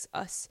what makes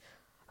us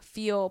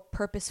feel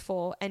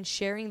purposeful and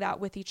sharing that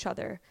with each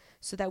other,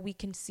 so that we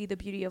can see the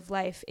beauty of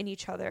life in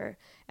each other,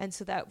 and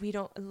so that we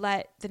don't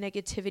let the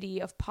negativity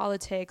of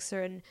politics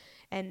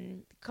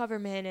and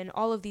government and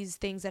all of these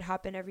things that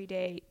happen every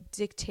day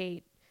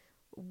dictate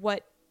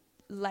what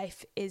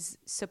life is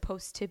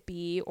supposed to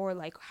be, or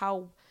like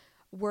how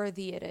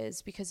worthy it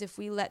is. Because if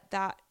we let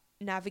that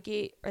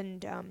navigate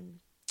and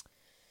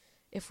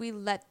if we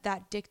let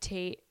that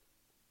dictate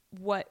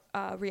what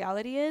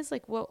reality is,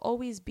 like we'll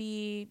always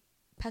be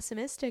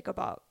pessimistic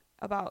about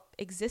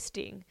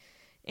existing.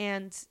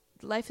 And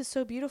life is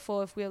so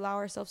beautiful if we allow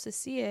ourselves to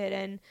see it.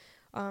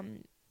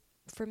 And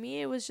for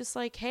me, it was just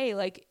like, hey,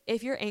 like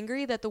if you're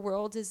angry that the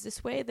world is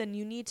this way, then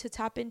you need to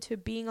tap into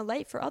being a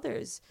light for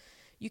others.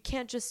 You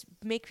can't just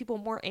make people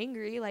more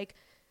angry. Like,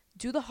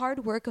 do the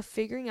hard work of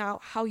figuring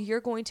out how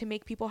you're going to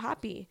make people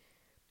happy,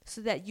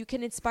 so that you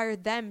can inspire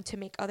them to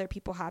make other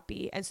people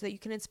happy, and so that you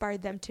can inspire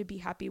them to be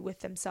happy with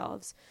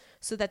themselves,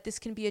 so that this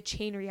can be a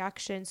chain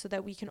reaction, so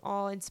that we can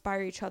all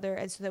inspire each other,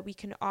 and so that we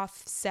can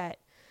offset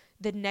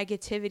the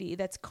negativity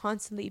that's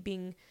constantly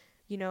being,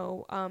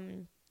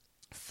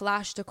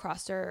 flashed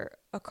across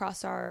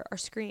our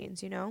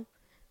screens,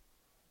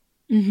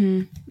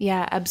 Mm-hmm.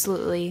 Yeah,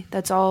 absolutely.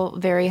 That's all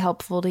very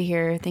helpful to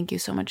hear. Thank you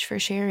so much for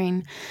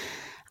sharing.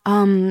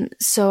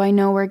 So I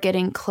know we're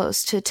getting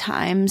close to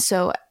time,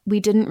 so we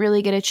didn't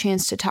really get a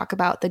chance to talk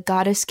about the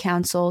Goddess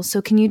Council.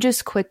 So can you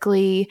just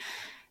quickly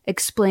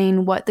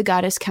explain what the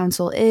Goddess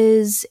Council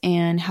is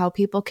and how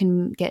people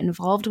can get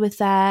involved with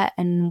that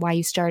and why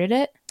you started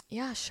it?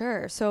 Yeah,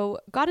 sure. So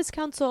Goddess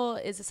Council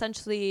is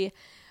essentially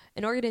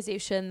an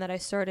organization that I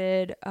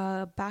started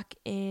back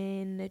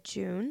in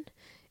June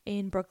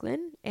in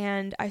Brooklyn,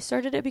 and I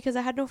started it because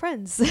I had no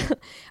friends.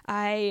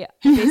 I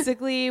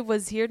basically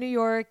was here in New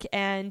York,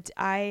 and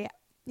I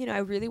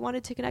really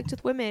wanted to connect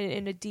with women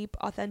in a deep,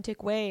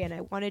 authentic way, and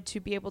I wanted to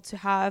be able to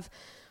have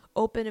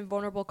open and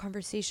vulnerable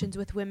conversations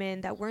with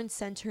women that weren't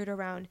centered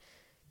around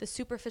the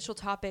superficial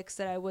topics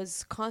that I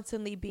was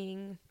constantly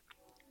being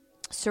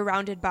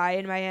surrounded by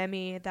in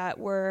Miami, that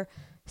were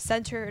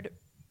centered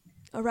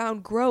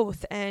around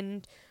growth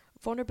and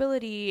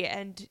vulnerability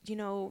and,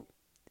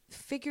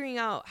 figuring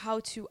out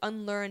how to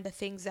unlearn the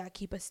things that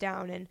keep us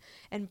down,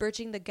 and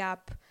bridging the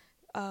gap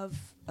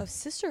of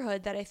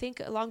sisterhood that I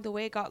think along the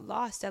way got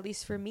lost, at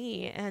least for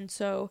me. And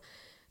so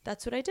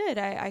that's what I did.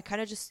 I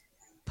kind of just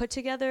put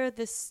together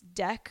this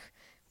deck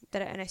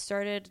and I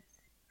started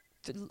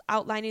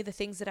outlining the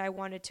things that I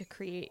wanted to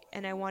create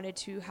and I wanted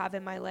to have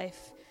in my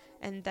life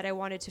and that I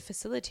wanted to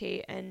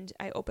facilitate. And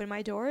I opened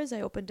my doors.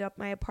 I opened up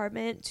my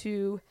apartment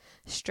to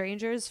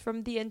strangers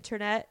from the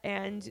internet.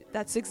 And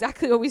that's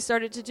exactly what we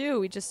started to do.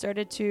 We just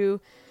started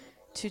to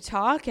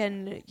talk,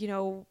 and,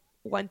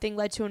 one thing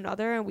led to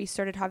another, and we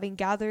started having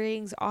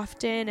gatherings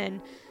often.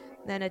 And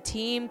then a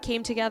team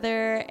came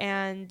together,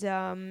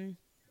 and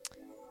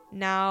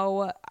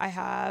now I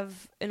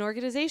have an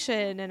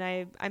organization, and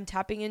I'm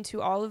tapping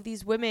into all of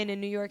these women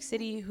in New York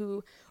City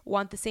who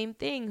want the same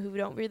thing, who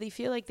don't really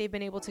feel like they've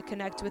been able to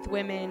connect with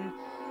women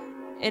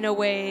in a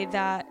way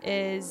that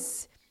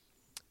is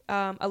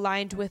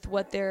aligned with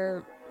what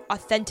they're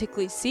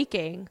authentically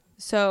seeking.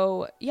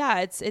 So yeah,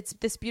 it's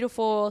this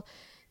beautiful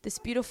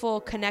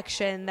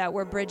connection that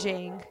we're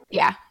bridging.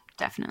 Yeah,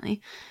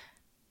 definitely.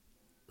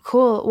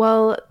 Cool.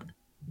 Well,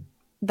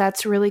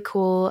 that's really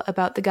cool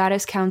about the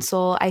Goddess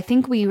Council. I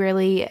think we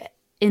really,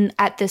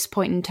 at this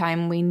point in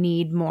time, we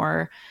need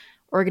more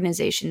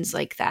organizations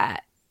like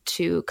that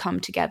to come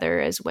together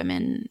as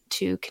women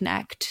to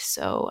connect.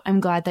 So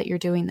I'm glad that you're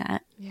doing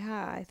that.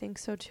 Yeah, I think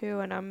so too.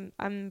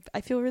 And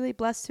I feel really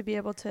blessed to be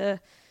able to,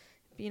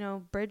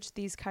 bridge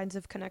these kinds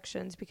of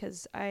connections,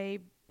 because I'm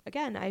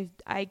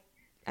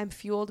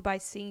fueled by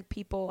seeing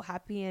people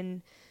happy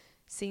and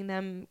seeing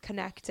them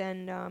connect,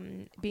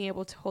 and being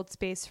able to hold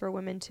space for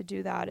women to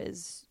do that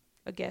is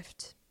a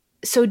gift.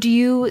 So do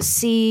you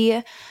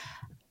see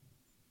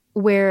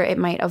where it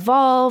might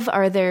evolve?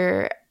 Are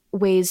there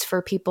ways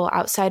for people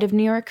outside of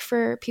New York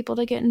for people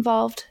to get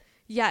involved?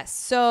 Yes.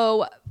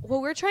 So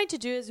what we're trying to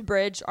do is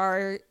bridge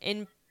our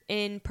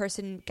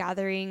in-person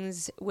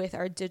gatherings with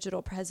our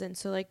digital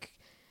presence. So like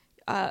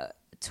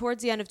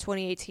towards the end of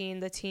 2018,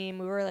 the team,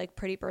 we were like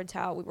pretty burnt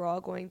out. We were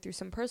all going through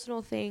some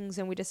personal things,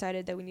 and we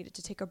decided that we needed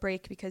to take a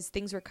break because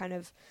things were kind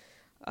of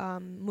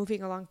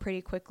moving along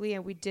pretty quickly,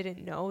 and we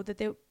didn't know that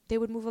they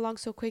would move along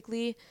so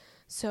quickly.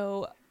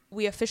 So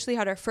we officially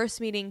had our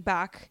first meeting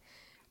back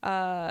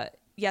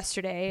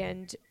yesterday,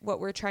 and what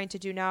we're trying to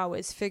do now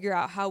is figure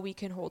out how we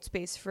can hold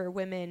space for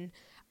women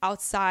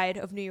outside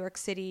of New York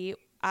City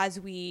as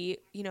we,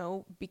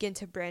 begin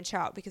to branch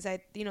out, because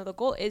the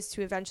goal is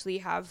to eventually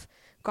have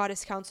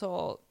Goddess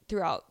Council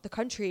throughout the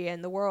country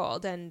and the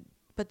world, and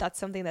but that's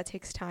something that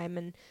takes time,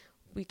 and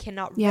we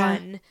cannot Yeah.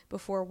 run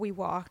before we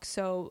walk.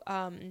 So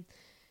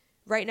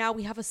right now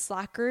we have a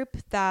Slack group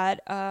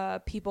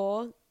that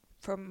people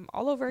from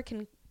all over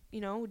can,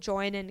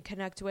 join and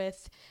connect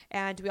with.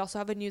 And we also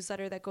have a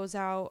newsletter that goes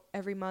out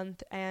every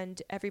month,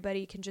 and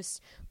everybody can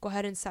just go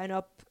ahead and sign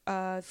up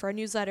for our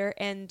newsletter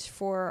and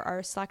for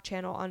our Slack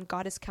channel on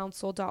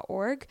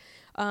goddesscouncil.org.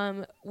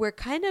 We're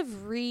kind of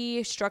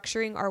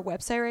restructuring our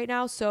website right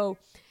now. So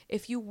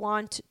if you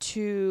want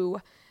to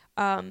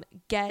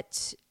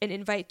get an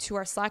invite to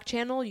our Slack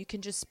channel, you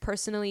can just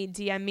personally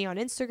DM me on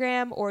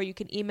Instagram, or you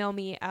can email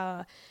me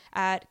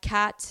at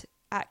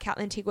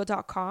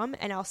cat@catlantigua.com,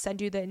 and I'll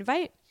send you the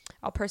invite.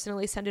 I'll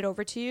personally send it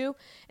over to you.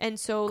 And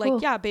so Cool.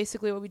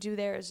 basically what we do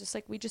there is just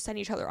we just send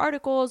each other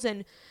articles,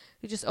 and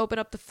we just open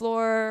up the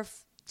floor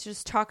to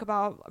just talk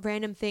about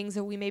random things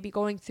that we may be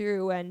going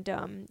through.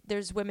 And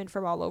there's women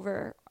from all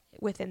over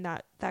within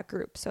that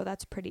group. So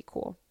that's pretty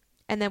cool.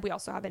 And then we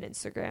also have an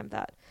Instagram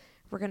that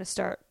we're going to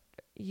start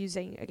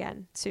using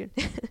again soon.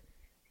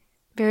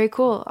 Very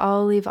cool.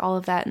 I'll leave all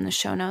of that in the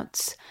show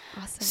notes.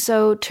 Awesome.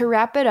 So to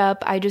wrap it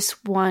up, I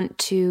just want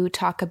to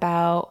talk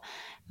about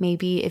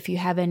maybe if you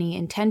have any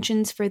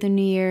intentions for the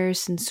new year,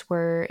 since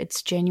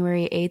it's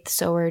January 8th,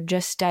 so we're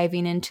just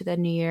diving into the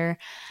new year.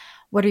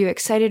 What are you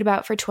excited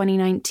about for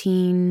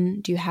 2019?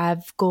 Do you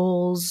have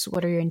goals?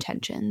 What are your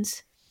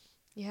intentions?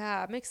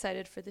 Yeah, I'm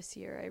excited for this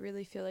year. I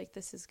really feel like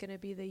this is going to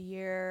be the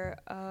year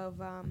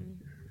of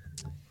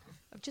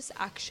just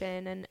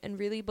action and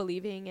really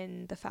believing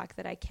in the fact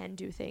that I can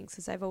do things,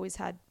 because I've always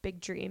had big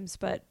dreams,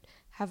 but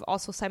have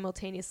also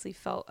simultaneously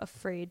felt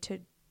afraid to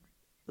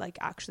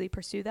actually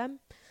pursue them.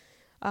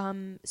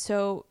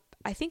 So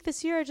I think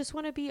this year I just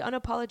want to be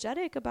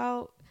unapologetic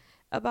about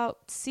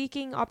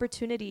seeking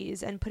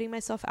opportunities and putting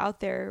myself out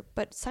there,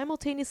 but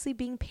simultaneously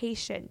being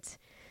patient.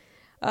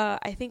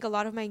 I think a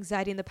lot of my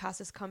anxiety in the past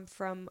has come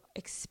from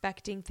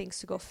expecting things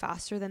to go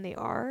faster than they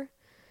are.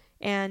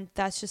 And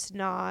that's just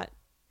not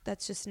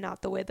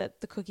the way that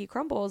the cookie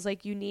crumbles.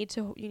 You need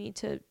to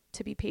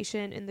be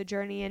patient in the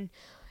journey, and,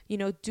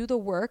 do the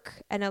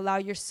work and allow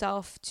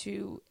yourself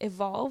to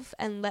evolve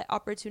and let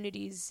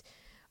opportunities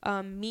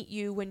meet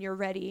you when you're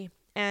ready.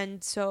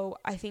 And so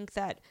I think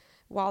that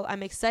while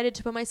I'm excited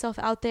to put myself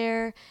out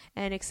there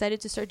and excited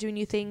to start doing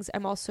new things,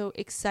 I'm also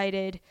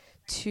excited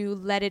to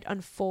let it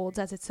unfold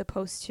as it's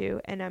supposed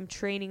to. And I'm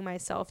training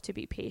myself to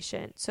be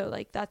patient. So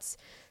that's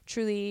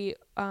truly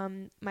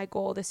my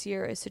goal this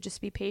year, is to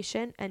just be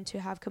patient and to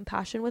have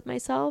compassion with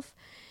myself,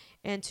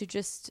 and to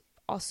just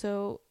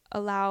also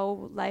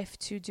allow life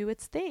to do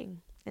its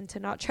thing, and to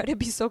not try to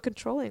be so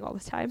controlling all the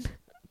time.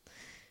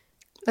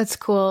 That's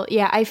cool.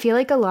 Yeah, I feel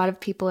like a lot of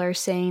people are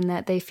saying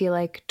that they feel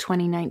like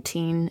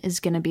 2019 is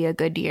going to be a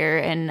good year,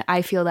 and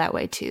I feel that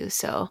way too.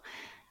 So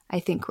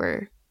I think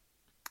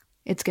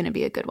it's going to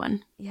be a good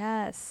one.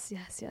 Yes.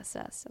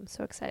 I'm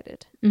so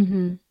excited.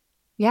 Mm-hmm.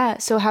 Yeah.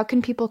 So how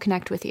can people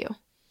connect with you?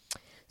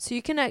 So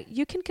you can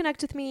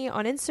connect with me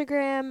on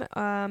Instagram.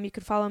 You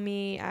can follow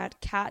me at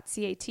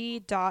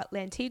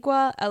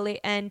cat.lantigua,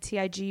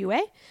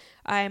 LANTIGUA.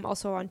 I'm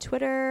also on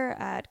Twitter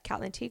at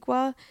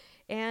catlantigua.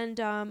 And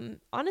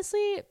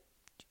honestly,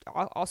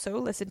 also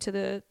listen to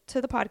the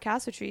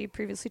podcast, which we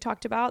previously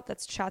talked about.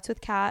 That's Chats with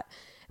Cat.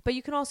 But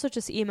you can also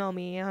just email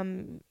me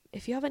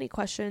if you have any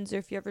questions, or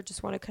if you ever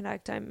just want to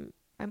connect. I'm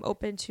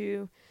open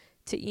to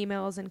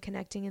emails and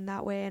connecting in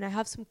that way. And I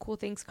have some cool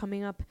things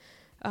coming up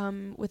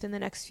within the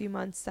next few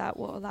months that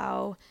will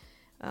allow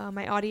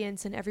my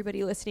audience and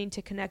everybody listening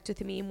to connect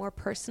with me more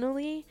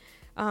personally.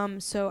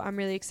 So I'm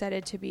really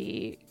excited to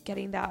be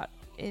getting that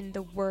in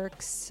the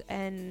works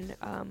and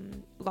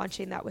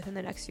launching that within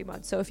the next few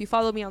months. So if you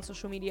follow me on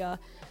social media,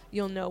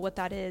 you'll know what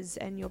that is,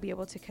 and you'll be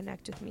able to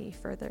connect with me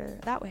further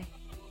that way.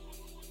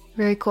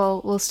 Very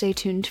cool. We'll stay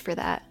tuned for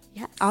that.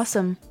 Yes.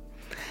 Awesome.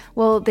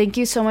 Well, thank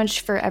you so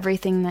much for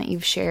everything that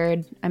you've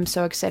shared. I'm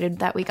so excited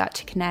that we got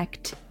to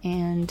connect,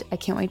 and I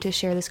can't wait to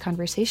share this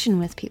conversation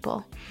with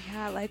people.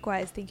 Yeah,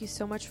 likewise. Thank you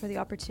so much for the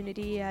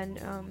opportunity. And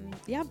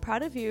I'm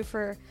proud of you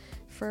for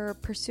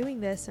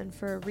pursuing this, and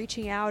for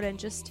reaching out, and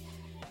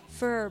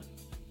for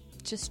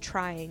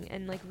trying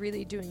and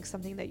really doing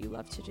something that you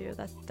love to do.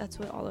 That's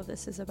what all of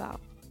this is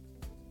about.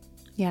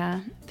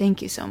 Yeah.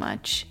 Thank you so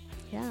much.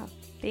 Yeah.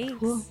 Thanks.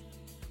 Cool.